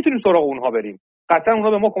دیگه نمیتونیم سراغ اونها بریم. قطعا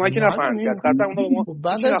اونها به ما کمکی نخواهند کرد، قطعا اونها به ما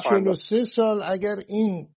بعد از 43 سال اگر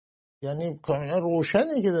این، یعنی کاملا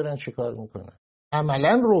روشنه که دارن چیکار میکنن،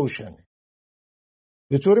 عملا روشنه.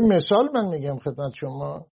 به طور مثال من میگم خدمت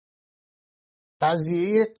شما،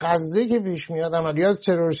 قضیه غزه که پیش میاد، عملیات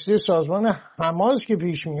تروریستی سازمان حماس که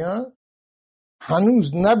پیش میاد،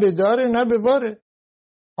 هنوز نه به داره نه به باره.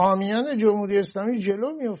 حامیان جمهوری اسلامی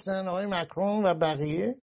جلو میفتن، آقای مکرون و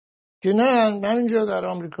بقیه، که نه من اینجا در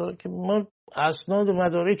آمریکا که ما اسناد و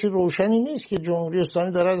مدارک روشنی نیست که جمهوری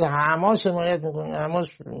اسلامی داره از حماس حمایت میکنه. حماس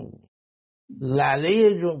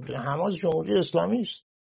لعله حماس جمهوری اسلامی است.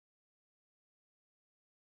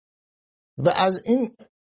 و از این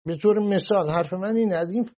به طور مثال حرف من اینه،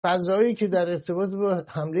 از این فضایی که در ارتباط با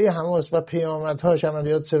حمله حماس و پیامدهاش،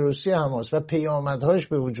 عملیات تروریستی حماس و پیامدهاش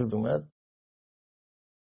به وجود اومد،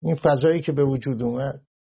 این فضایی که به وجود اومد،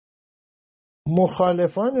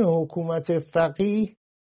 مخالفان حکومت فقیه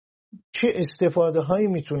چه استفاده هایی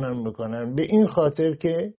میتونن بکنن؟ به این خاطر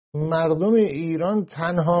که مردم ایران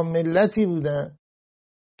تنها ملتی بودن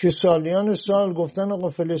که سالیان سال گفتن آقا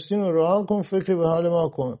فلسطین رو رها کن، فکر به حال ما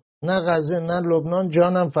کن، نه غزه نه لبنان،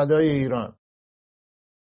 جانم فدای ایران.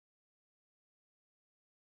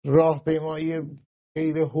 راهپیمایی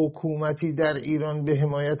غیر حکومتی در ایران به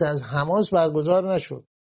حمایت از حماس برگزار نشد.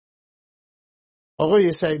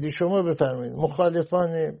 آقای سعیدی شما بفرمایید،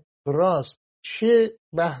 مخالفان راست چه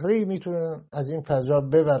بهره‌ای میتونن از این فضا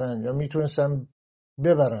ببرن یا میتونستن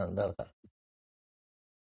ببرن؟ در واقع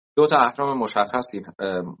دو تا اهرام مشخصی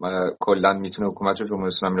کلا میتونه حکومت جمهوری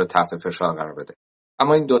اسلامی رو تحت فشار قرار بده.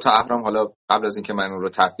 اما این دو تا اهرام، حالا قبل از اینکه من اون رو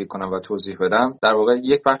تفکیک کنم و توضیح بدم، در واقع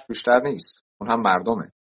یک بخش بیشتر نیست، اون هم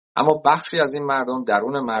مردمه. اما بخشی از این مردم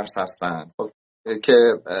درون مرز هستن که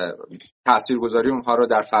تاثیرگذاری اونها رو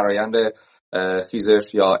در فرایند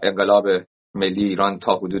خیزش یا انقلاب ملی ایران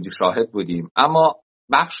تا حدودی شاهد بودیم. اما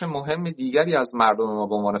بخش مهم دیگری از مردم ما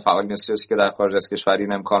به عنوان فعالین سیاسی که در خارج از کشور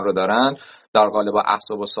این امکان رو دارن، در قالب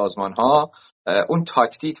احزاب و سازمان‌ها، اون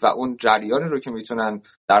تاکتیک و اون جریانی رو که میتونن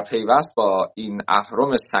در پیوست با این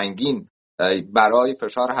اهرم سنگین برای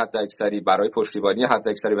فشار حداکثری، برای پشتیبانی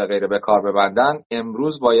حداکثری و غیره به کار ببندن،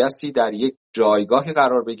 امروز بایستی در یک جایگاهی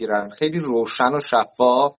قرار بگیرن خیلی روشن و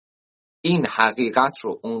شفاف این حقیقت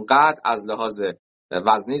رو اونقدر از لحاظ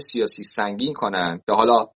وزنه سیاسی سنگین کنن که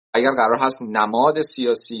حالا اگر قرار هست نماد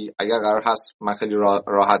سیاسی، اگر قرار هست من خیلی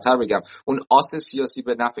راحت‌تر بگم اون آس سیاسی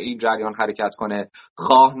به نفع این جریان حرکت کنه،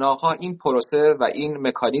 خواه ناخواه این پروسه و این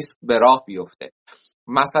مکانیزم به راه بیفته.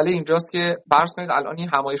 مسئله اینجاست که فرض کنید الان این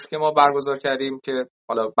همایشی که ما برگزار کردیم که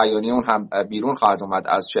حالا بیانیه اون هم بیرون خواهد اومد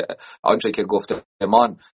از آنچه که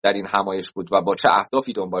گفتمان در این همایش بود و با چه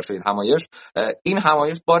اهدافی دنبال شد این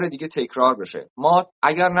همایش بار دیگه تکرار بشه. ما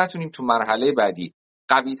اگر نتونیم تو مرحله بعدی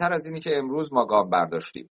قوی‌تر از اینی که امروز ما گام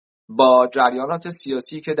برداشتیم با جریانات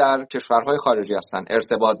سیاسی که در کشورهای خارجی هستن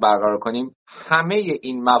ارتباط برقرار کنیم، همه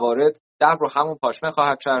این موارد در رو همون پاشنه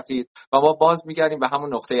خواهد چرخید و ما باز میگردیم به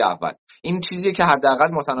همون نقطه اول. این چیزیه که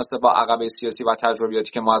حداقل متناسب با عقبه سیاسی و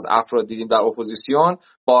تجربیاتی که ما از افراد دیدیم در اپوزیسیون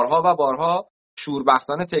بارها و بارها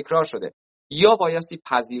شوربختانه تکرار شده. یا بایستی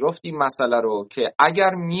پذیرفت این مسئله رو که اگر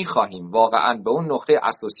میخواهیم واقعا به اون نقطه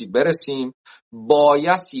اساسی برسیم،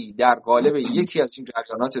 بایستی در قالب یکی از این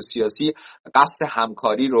جریانات سیاسی قصد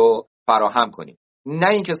همکاری رو فراهم کنیم، نه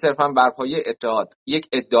اینکه صرفا بر پایه اتحاد یک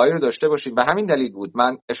ادعایی رو داشته باشیم. به همین دلیل بود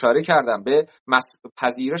من اشاره کردم به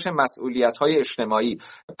پذیرش مسئولیت‌های اجتماعی،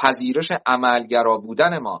 پذیرش عملگرا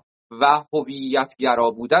بودن ما و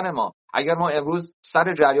هویت‌گرا بودن ما. اگر ما امروز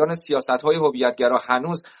سر جریان سیاست‌های هویت‌گرا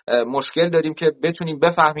هنوز مشکل داریم که بتونیم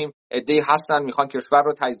بفهمیم عده‌ای هستن میخوان کشور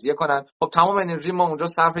رو تجزیه کنن، خب تمام انرژی ما اونجا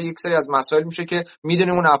صرف یک سری از مسائل میشه که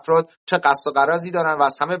میدونیم اون افراد چه قصد و غرضی دارن و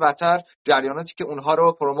از همه بدتر جریاناتی که اونها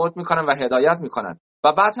رو پروموت میکنن و هدایت میکنن.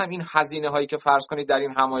 و بعد هم این هزینه هایی که فرض کنید در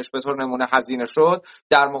این همایش به طور نمونه هزینه شد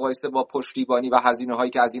در مقایسه با پشتیبانی و هزینه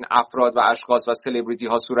هایی که از این افراد و اشخاص و سلبریتی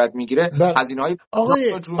ها صورت میگیره، هزینه های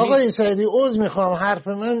آقای سعیدی عذر میخوام، حرف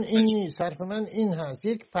من این نیست، حرف من این هست.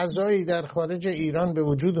 یک فضایی در خارج ایران به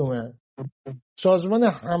وجود اومد، سازمان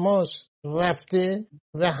حماس رفته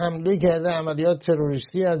و حمله کرده، عملیات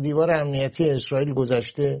تروریستی از دیوار امنیتی اسرائیل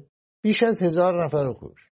گذشته، بیش از 1000 نفر رو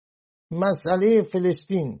کشت. مسئله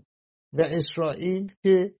فلسطین و اسرائیل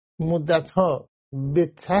که مدتها به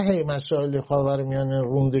ته مسائل خاورمیانه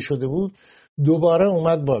رونده شده بود دوباره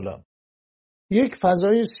اومد بالا. یک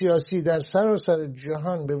فضای سیاسی در سراسر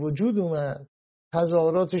جهان به وجود اومد.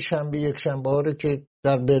 تظاهرات شنبه یک شنبه ها رو که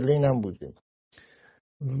در برلین هم بودیم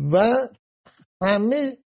و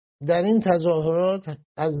همه در این تظاهرات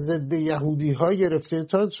از ضد یهودی ها گرفته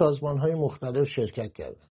تا سازمان های مختلف شرکت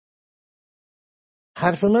کردن.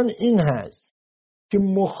 حرف من این هست که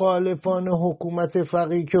مخالفان حکومت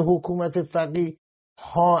فقیه که حکومت فقیه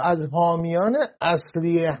از حامیان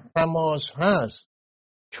اصلی حماس هست،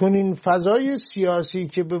 چون این فضای سیاسی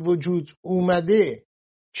که به وجود اومده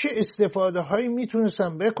چه استفاده هایی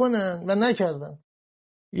میتونستن بکنن و نکردن.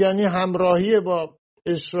 یعنی همراهی با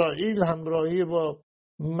اسرائیل، همراهی با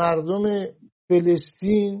مردم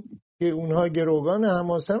فلسطین که اونها گروگان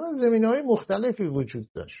حماس هم، زمینه‌های مختلفی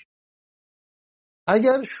وجود داشت.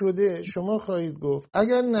 اگر شده شما خواهید گفت،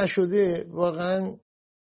 اگر نشده واقعا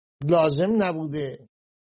لازم نبوده،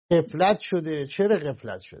 غفلت شده. چرا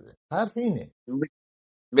غفلت شده؟ حرف اینه.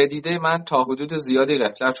 به دیده من تا حدود زیادی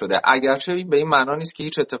غفلت شده، اگرچه به این معنا نیست که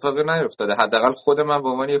هیچ اتفاقی نیفتاده. حداقل خود من به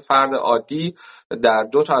عنوان یک فرد عادی در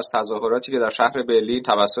 2 تا از تظاهراتی که در شهر برلین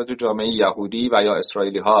توسط جامعه یهودی و یا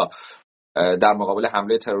اسرائیلی ها در مقابل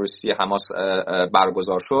حمله تروریستی حماس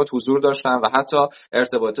برگزار شد حضور داشتم و حتی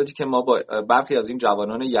ارتباطاتی که ما با برخی از این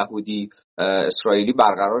جوانان یهودی اسرائیلی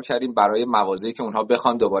برقرار کردیم برای مواضعی که اونها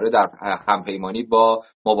بخوان دوباره در همپیمانی با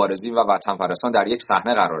مبارزین و وطن پرستان در یک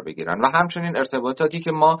صحنه قرار بگیرن و همچنین ارتباطاتی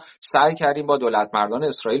که ما سعی کردیم با دولت مردان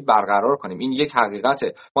اسرائیل برقرار کنیم. این یک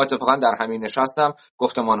حقیقته. ما اتفاقا در همین نشستم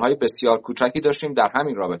گفتمان‌های بسیار کوچکی داشتیم در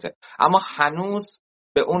همین رابطه، اما هنوز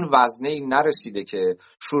به اون وزنه‌ای نرسیده که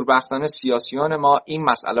شوربختانه سیاسیون ما این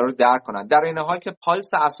مسئله رو درک کنن، در این حال که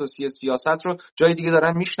پالس اساسی سیاست رو جای دیگه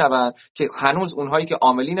دارن میشنون که هنوز اونهایی که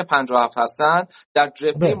عاملین 57 هستن در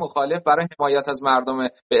جبهه مخالف برای حمایت از مردم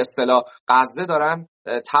به اصطلاح غزه دارن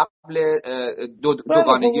طبل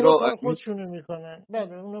دوگانگی رو خودشونو میکنن.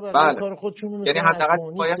 بله اونو برای کار خودشونو میکنن. یعنی حداقل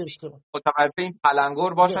باید متوجه این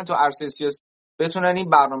پلنگور باشن تو عرصه سیاسی، بتونن این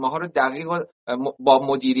برنامه‌ها رو دقیق با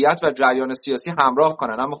مدیریت و جریان سیاسی همراه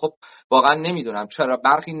کنن. اما خب واقعا نمیدونم چرا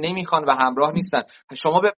برخی نمیخوان و همراه نیستن.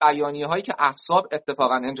 شما به بیانیه‌هایی که احزاب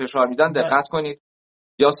اتفاقا انتشار میدن دقت کنید،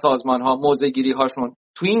 یا سازمان‌ها موضع‌گیری هاشون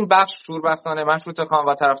تو این بخش شوربختانه مشروطه خان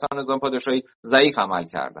و طرفداران نظام پادشاهی ضعیف عمل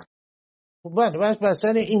کردن. خب بله بس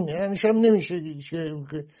این همیشه هم نمیشه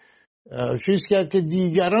چیز کرد که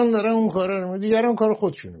دیگران دارن اون کارا رو، دیگران کار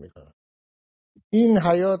خودشونو میکنن. این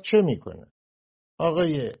حیات چه میکنه؟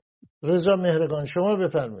 آقای رضا مهرگان شما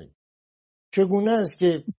بفرمایید چگونه است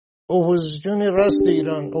که اپوزیسیون راست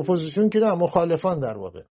ایران، اپوزیسیون که نه مخالفان در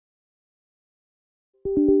واقع،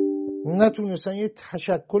 نتونستن یه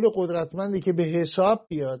تشکل قدرتمندی که به حساب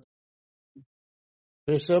بیاد،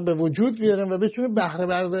 به حساب به وجود بیارن و بتونه بهره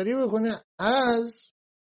برداری بکنه از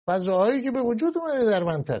فضاهایی که به وجود اومده در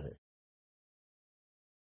منطقه.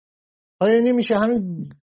 آیا نمیشه همین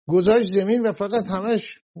گذاشت زمین و فقط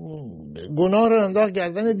همش گناه رو انداخت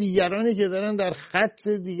گردن دیگرانی که دارن در خط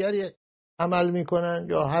دیگری عمل میکنن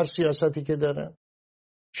یا هر سیاستی که دارن؟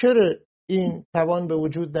 چرا این توان به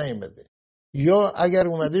وجود نیامده؟ یا اگر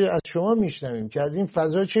اومده از شما میشنویم که از این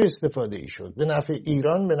فضا چه استفاده ای شد به نفع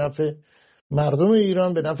ایران، به نفع مردم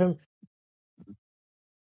ایران، به نفع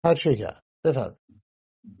هر چه کرد؟ بفرمایید.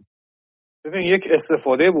 ببین یک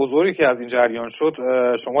استفاده بزرگی که از این جریان شد،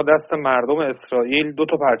 شما دست مردم اسرائیل 2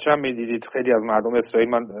 تا پرچم میدیدید. خیلی از مردم اسرائیل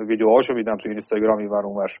من ویدیوهاشو دیدم تو اینستاگرام اینور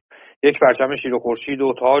اونور، یک پرچم شیر و خورشید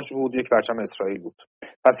و تاج بود، یک پرچم اسرائیل بود.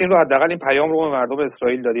 پس این رو حداقل این پیام رو به مردم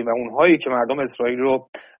اسرائیل دادیم و اونهایی که مردم اسرائیل رو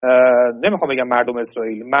نمیخوام بگم مردم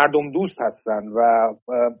اسرائیل، مردم دوست هستند و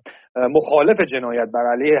مخالف جنایت بر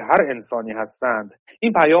علیه هر انسانی هستند،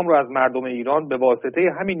 این پیام رو از مردم ایران به واسطه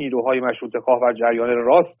همین نیروهای مشروطه خواه و جریان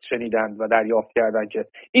راست شنیدند و دریافت کردند که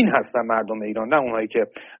این هستن مردم ایران، نه اونهایی که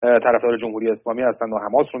طرفدار جمهوری اسلامی هستند و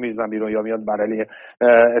حماس رو می‌ریزن بیرون یا میان بر علیه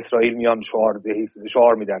اسرائیل میان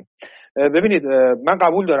شعار میدن. ببینید من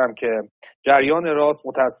قبول دارم که جریان راست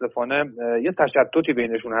متاسفانه یه تشتتی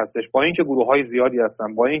بینشون هستش، با اینکه گروه‌های زیادی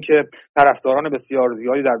هستن، با اینکه طرفداران بسیار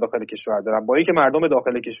زیادی در داخل کشور دارن، با اینکه مردم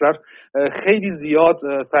داخل کشور خیلی زیاد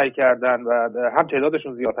سعی کردن و هم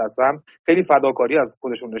تعدادشون زیاد هست و هم خیلی فداکاری از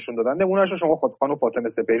خودشون نشون دادن. نمونهشو شما خود خانم فاطمه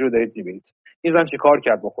سپهری رو دارید می‌بینید. این زن چیکار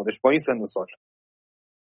کرد با خودش با این سن و سال؟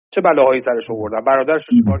 چه بلاهایی سرش آوردن، برادرش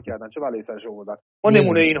رو چیکار کردن، چه بلایی سرش آوردن. ما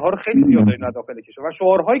نمونه اینها رو خیلی زیاد داریم در داخل کشور و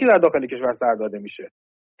شعارهایی که در داخل کشور سر داده میشه.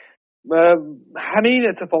 همه این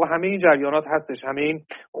اتفاق، همه این جریانات هستش، همه این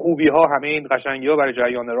خوبی ها، همه این قشنگی ها برای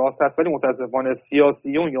جریان راست هست، ولی متاسفانه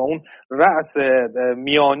سیاسیون یا اون رأس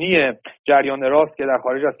میانی جریان راست که در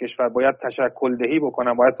خارج از کشور باید تشکل دهی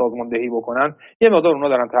بکنن، باید سازمان دهی بکنن، یه مقدار اونا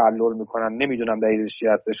دارن تعلل میکنن. نمیدونم دلیلش چی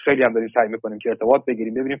هستش. خیلی هم داریم سعی میکنیم که ارتباط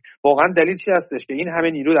بگیریم ببینیم واقعا دلیل چی هستش که این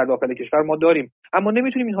همه نیرو در داخل کشور ما داریم اما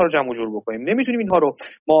نمیتونیم اینها رو جمع و جور بکنیم، نمیتونیم اینها رو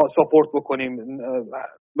ما ساپورت بکنیم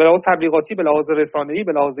به لحاظ تبلیغاتی، به لحاظ رسانه‌ای،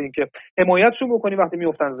 به لحاظ اینکه حمایتشون بکنیم وقتی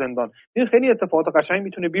میافتن زندان. این خیلی اتفاقات قشنگ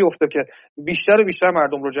میتونه بیفته که بیشتر و بیشتر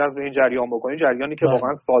مردم رو جذب این جریان بکنه، جریانی که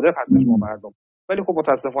واقعا صادق هستش با مردم. ولی خب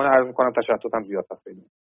متاسفانه عرض می‌کنم تشتت هم زیاد هست.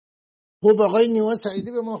 خب آقای نیما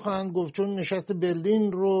سعیدی به ما خواهند گفت، چون نشست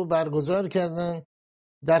برلین رو برگزار کردن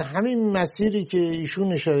در همین مسیری که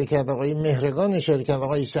ایشون اشاره کرد، آقای مهرگان اشاره کرد،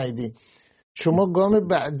 آقای سعیدی، شما گام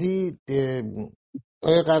بعدی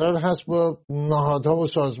آیا قرار هست با نهادها و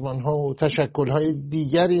سازمانها و تشکل‌های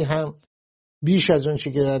دیگری هم بیش از اون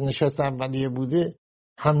چی که در نشست اولیه بوده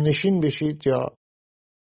هم نشین بشید یا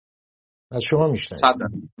از شما میشنوید؟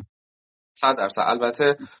 100%.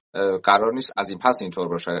 البته قرار نیست از این پس اینطور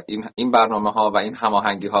باشه. این برنامه ها و این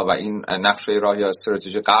هماهنگی ها و این نقشه راهی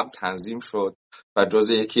استراتژی قبل تنظیم شد و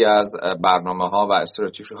جزء یکی از برنامه‌ها و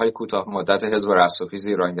استراتژی‌های کوتاه مدت حزب رستاخیز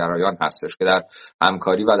ایرانگرایان هستش که در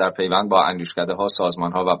همکاری و در پیوند با اندیشکده‌ها،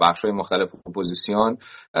 سازمان‌ها و بخش‌های مختلف اپوزیسیون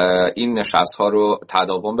این نشست‌ها رو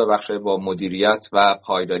تداوم ببخشه، با مدیریت و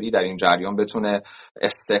پایداری در این جریان بتونه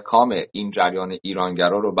استحکام این جریان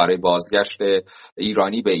ایرانگرا رو برای بازگشت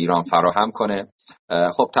ایرانی به ایران فراهم کنه.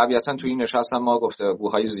 خب طبیعتاً تو این نشست هم ما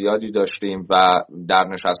گفتگوهای زیادی داشتیم و در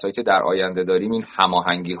نشست‌هایی که در آینده داریم این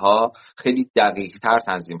هماهنگی‌ها خیلی دقیق‌تر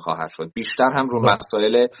تنظیم خواهد شد. بیشتر هم رو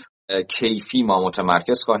مسائل کیفی ما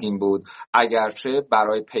متمرکز خواهیم بود، اگرچه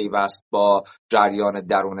برای پیوست با جریان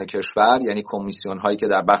درون کشور، یعنی کمیسیون هایی که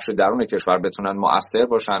در بخش درون کشور بتونن مؤثر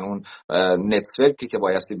باشن، اون نتورکی که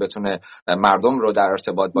بایستی بتونه مردم رو در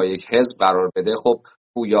ارتباط با یک حزب قرار بده، خب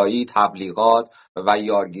پویایی، تبلیغات و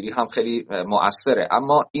یارگیری هم خیلی مؤثره.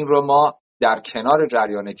 اما این رو ما در کنار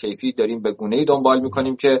جریان کیفی داریم به گونه‌ای دنبال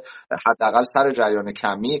می‌کنیم که حداقل سر جریان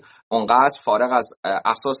کمی اونقدر فارغ از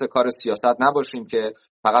اساس کار سیاست نباشیم که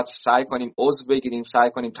فقط سعی کنیم عضو بگیریم،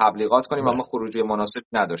 سعی کنیم تبلیغات کنیم اما خروجی مناسب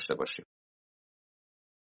نداشته باشیم.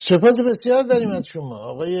 سپاس بسیار داریم از شما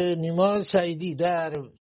آقای نیما سعیدی در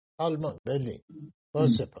آلمان برلین. با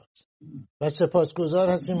سپاس و سپاسگزار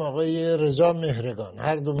هستیم آقای رضا مهرگان،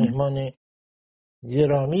 هر دو مهمان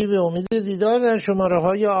گرامی. به امید دیدار در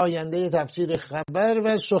شماره‌های آینده تفسیر خبر.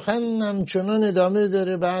 و سخن همچنان ادامه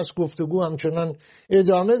داره، بحث گفتگو همچنان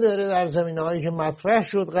ادامه داره در زمینه‌هایی که مطرح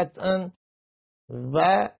شد قطعاً،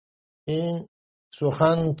 و این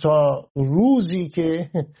سخن تا روزی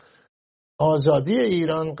که آزادی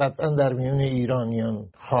ایران قطعاً در میون ایرانیان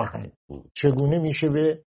خواهد بود. چگونه میشه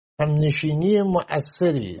به همنشینی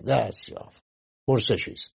مؤثری دست یافت؟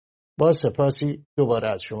 پرسشی است. با سپاسی دوباره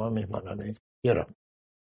از شما مهمانان گرامی.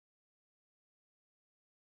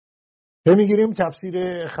 میگیریم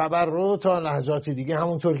تفسیر خبر رو تا لحظات دیگه،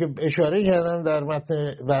 همونطور که اشاره کردم در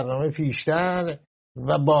متن برنامه پیشتر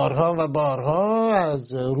و بارها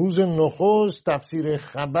از روز نخست تفسیر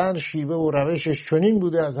خبر شیوه و روشش چنین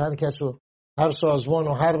بوده، از هر کس و هر سازمان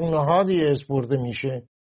و هر نهادی اسپرده میشه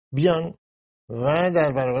بیان و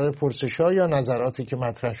در برابر پرسش‌ها یا نظراتی که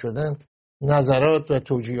مطرح شدن، نظرات و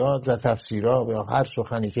توجیهات و تفسیرها و هر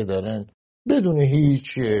سخنی که دارن بدون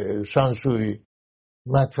هیچ سانسوری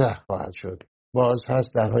مطرح خواهد شد. باز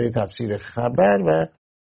هست درهای تفسیر خبر و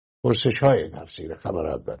پرسش‌های تفسیر خبر.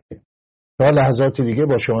 البته تا لحظات دیگه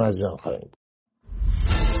با شما عزیزان خواهیم بود.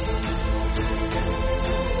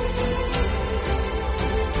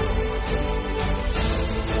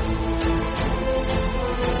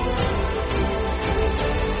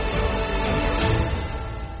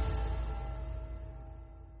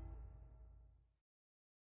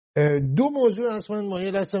 دو موضوع هست من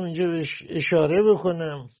مایل هستم اینجا بهش اشاره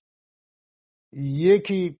بکنم.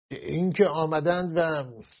 یکی این که آمدند و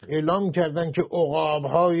اعلام کردند که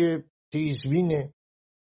عقاب‌های تیزبین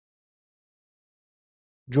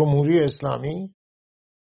جمهوری اسلامی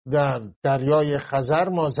در دریای خزر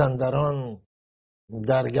مازندران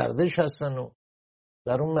در گردش هستن و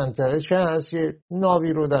در اون منطقه چه هست، یه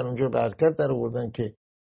ناوی رو در اونجا به حرکت در آوردن که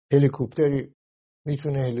هلیکوپتری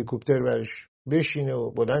میتونه هلیکوپتر برش بشینه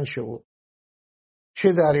و بلند شه و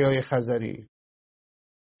چه دریای خزری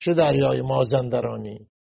چه دریای مازندرانی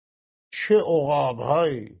چه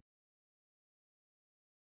عقاب‌هایی.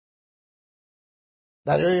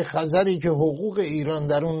 دریای خزری که حقوق ایران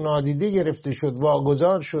در اون نادیده گرفته شد،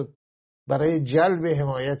 واگذار شد برای جلب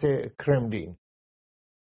حمایت کرملین.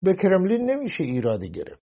 به کرملین نمیشه ایرادی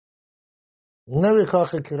گرفت، نه به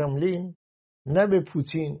کاخ کرملین، نه به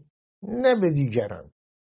پوتین، نه به دیگران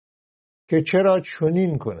که چرا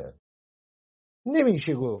چنین کنند.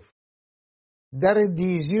 نمیشه گفت. در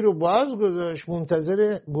دیزی رو باز گذاشت،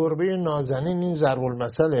 منتظر گربه نازنین. این ضرب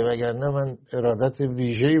المثله، وگرنه من ارادت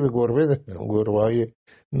ویژه‌ای به گربه دارم. گربه‌های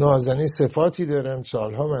نازنین صفاتی دارن،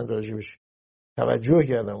 سالها من راجبش توجه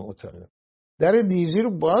کردم مطالعه. در دیزی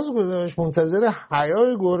رو باز گذاشت، منتظر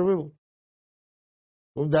حیای گربه بود.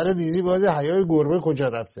 در دیزی باز حیای گربه کجا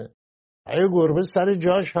رفته؟ حیای گربه سر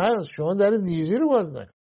جاش هست، شما در دیزی رو باز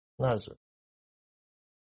نذار.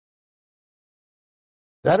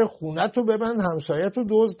 در خونت رو ببند، همسایت رو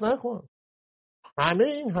دزد نکن. همه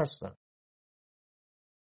این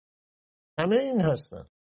هستن.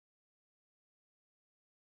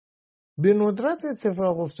 به ندرت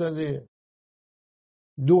اتفاق افتاده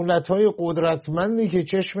دولت‌های قدرتمندی که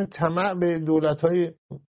چشم طمع به دولت‌های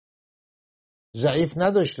ضعیف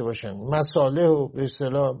نداشته باشن، مصالح و به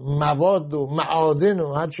اصطلاح مواد و معادن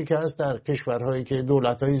و هر چی که هست در کشورهایی که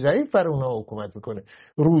دولت‌های ضعیف بر اونها حکومت میکنه.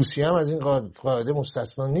 روسیه هم از این قاعده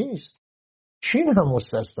مستثنا نیست، چین هم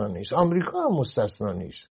مستثنا نیست، آمریکا هم مستثنا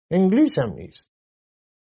نیست، انگلیس هم نیست.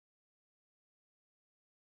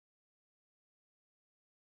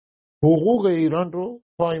 حقوق ایران رو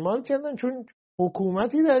پایمال کردن، چون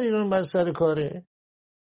حکومتی در ایران بر سر کاره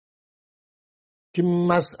که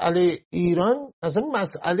مسئله ایران اصلا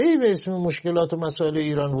مسئله به اسم مشکلات و مسائل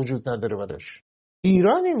ایران وجود نداره براش،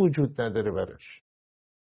 ایرانی وجود نداره براش.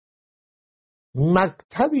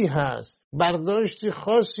 مکتبی هست، برداشتی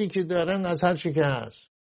خاصی که دارن از هر چی که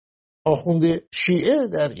هست. آخوند شیعه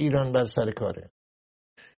در ایران بر سر کاره.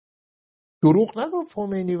 دروغ نگفت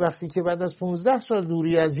خمینی وقتی که بعد از 15 سال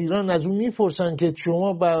دوری از ایران از اون میپرسن که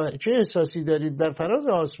شما با چه احساسی دارید در فراز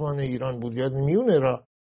آسمان ایران بود یا میونه را،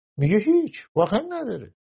 میگه هیچ، واقعا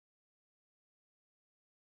نداره.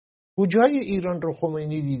 کجای ایران رو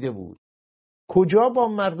خمینی دیده بود؟ کجا با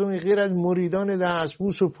مردم غیر از مریدان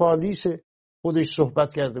دستبوس و پالیس خودش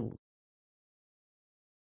صحبت کرده بود؟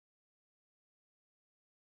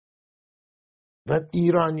 و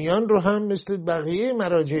ایرانیان رو هم مثل بقیه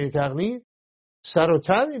مراجع تقلید سر و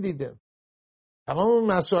ته می‌دیدن. تمام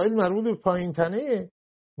مسائل مربوط به پایین تنه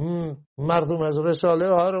مردم از رساله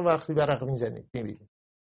ها رو وقتی برق میزنید میبینید.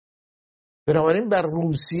 بنابراین بر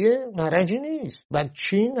روسیه حرجی نیست، بر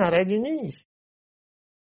چین حرجی نیست.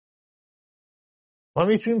 ما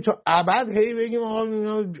میتونیم تا ابد هی بگیم آقا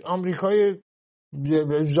آمریکای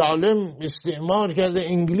ظالم استعمار کرده،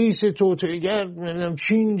 انگلیس توطئه‌گر، نمیدونم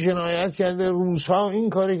چین جنایت کرده، روس‌ها این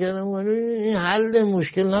کارو کردن. این حل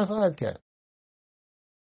مشکل نخواهد کرد.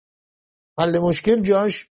 حل مشکل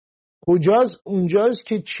جاش کجاست؟ اونجاست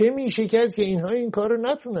که چه میشه کرد که اینها این کارو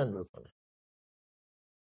نتونن بکنن.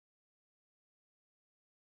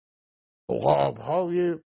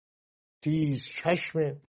 عقاب‌های تیز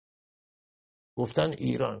چشم گفتن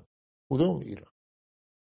ایران. کدوم ایران؟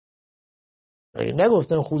 اگه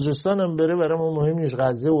نگفتن خوزستان هم بره برای ما مهم نیست،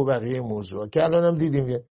 غزه و بقیه موضوع که الان هم دیدیم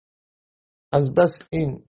که از بس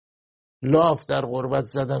این لاف در غربت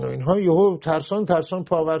زدن و اینها یهو ترسان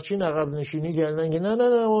پاورچین عقب نشینی کردن که نه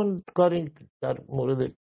اون کاری در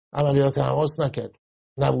مورد عملیات حماس نکرد،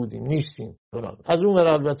 نبودیم، نیستیم فلان. از اون ور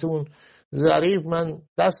البته اون ظریف من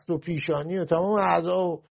دست و پیشانی و تمام اعضا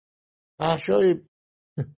و احشای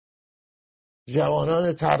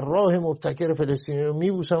جوانان طراح مبتکر فلسطینی رو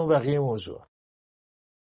میبوسم و بقیه موضوع.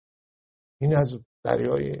 این از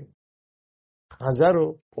دریای خزر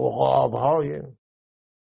و عقاب‌های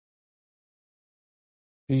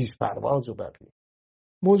تیز پرواز و بقیه.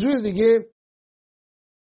 موضوع دیگه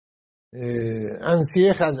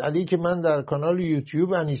انسیه خزعلی که من در کانال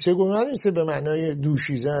یوتیوب انیسه گفتم، انیسه به معنای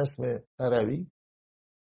دوشیزه اسم عربی.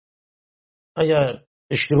 اگر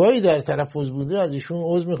اشتباهی در تلفظ بوده از ایشون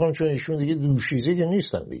عذر میخوام، چون ایشون دیگه دوشیزه که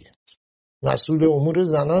نیستن دیگه، مسئول امور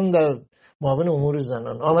زنان در معاون امور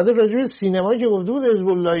زنان. آمده راجع به سینمایی که گفته بود حزب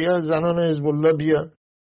الله یا زنان حزب الله بیا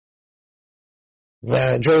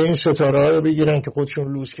و جای این ستاره ها رو بگیرن که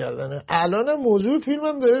خودشون لوس کردنه. الان هم موضوع فیلم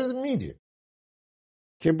هم داره میده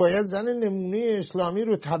که باید زن نمونه اسلامی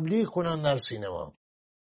رو تبلیغ کنن در سینما.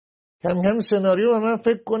 کم کم سناریو و من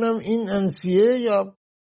فکر کنم این انسیه یا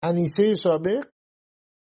انیسه سابق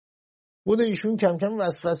بود ایشون کم کم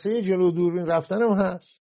وسوسه جلو دوربین رفتن هم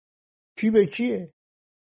هست. کی به کیه؟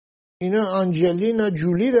 اینا آنجلینا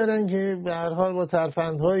جولی دارن که به هر حال با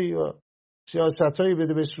ترفندهایی و سیاستهایی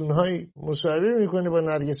بده بسونهایی مصاحبه میکنه با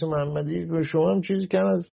نرگس محمدی و شما هم چیزی کم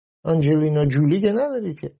از آنجلینا جولی که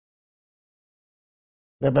ندارید که.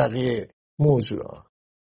 و بقیه موضوع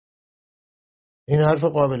این حرف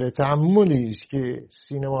قابل تأملی است که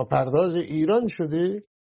سینما پرداز ایران شده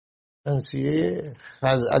انسیه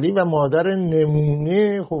خزعلی و مادر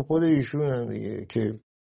نمونه خب خود ایشون دیگه که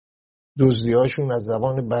دزدی‌هاشون از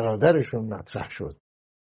زبان برادرشون مطرح شد،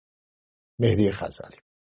 مهدی خزعلی.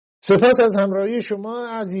 سپاس از همراهی شما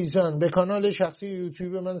عزیزان. به کانال شخصی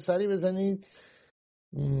یوتیوب من سری بزنید.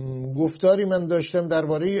 گفتاری من داشتم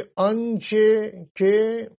درباره آنچه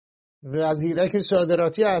که وزیرک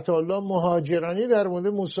صادراتی عطاالله مهاجرانی در مورد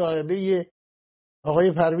مصاحبه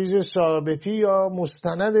آقای پرویز ثابتی یا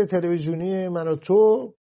مستند تلویزیونی من و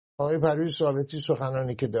تو آقای پرویز ثابتی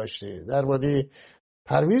سخنانی که داشته درباره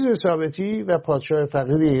پرویز ثابتی و پادشاه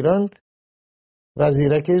فقید ایران،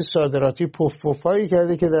 وزیرک صادراتی پف‌پف‌هایی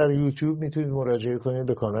کرده که در یوتیوب میتونید مراجعه کنید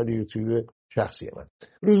به کانال یوتیوب شخصی من.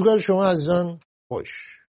 روزگار شما عزیزان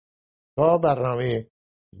خوش. تا برنامه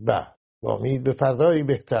بعد با امید به فردایی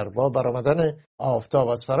بهتر با برآمدن آفتاب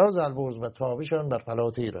از فراز البرز و تابشان بر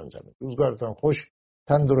فلات ایران زمین. روزگارتان خوش،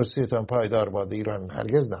 تندرستیتان پایدار باد. ایران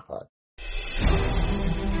هرگز نخواهد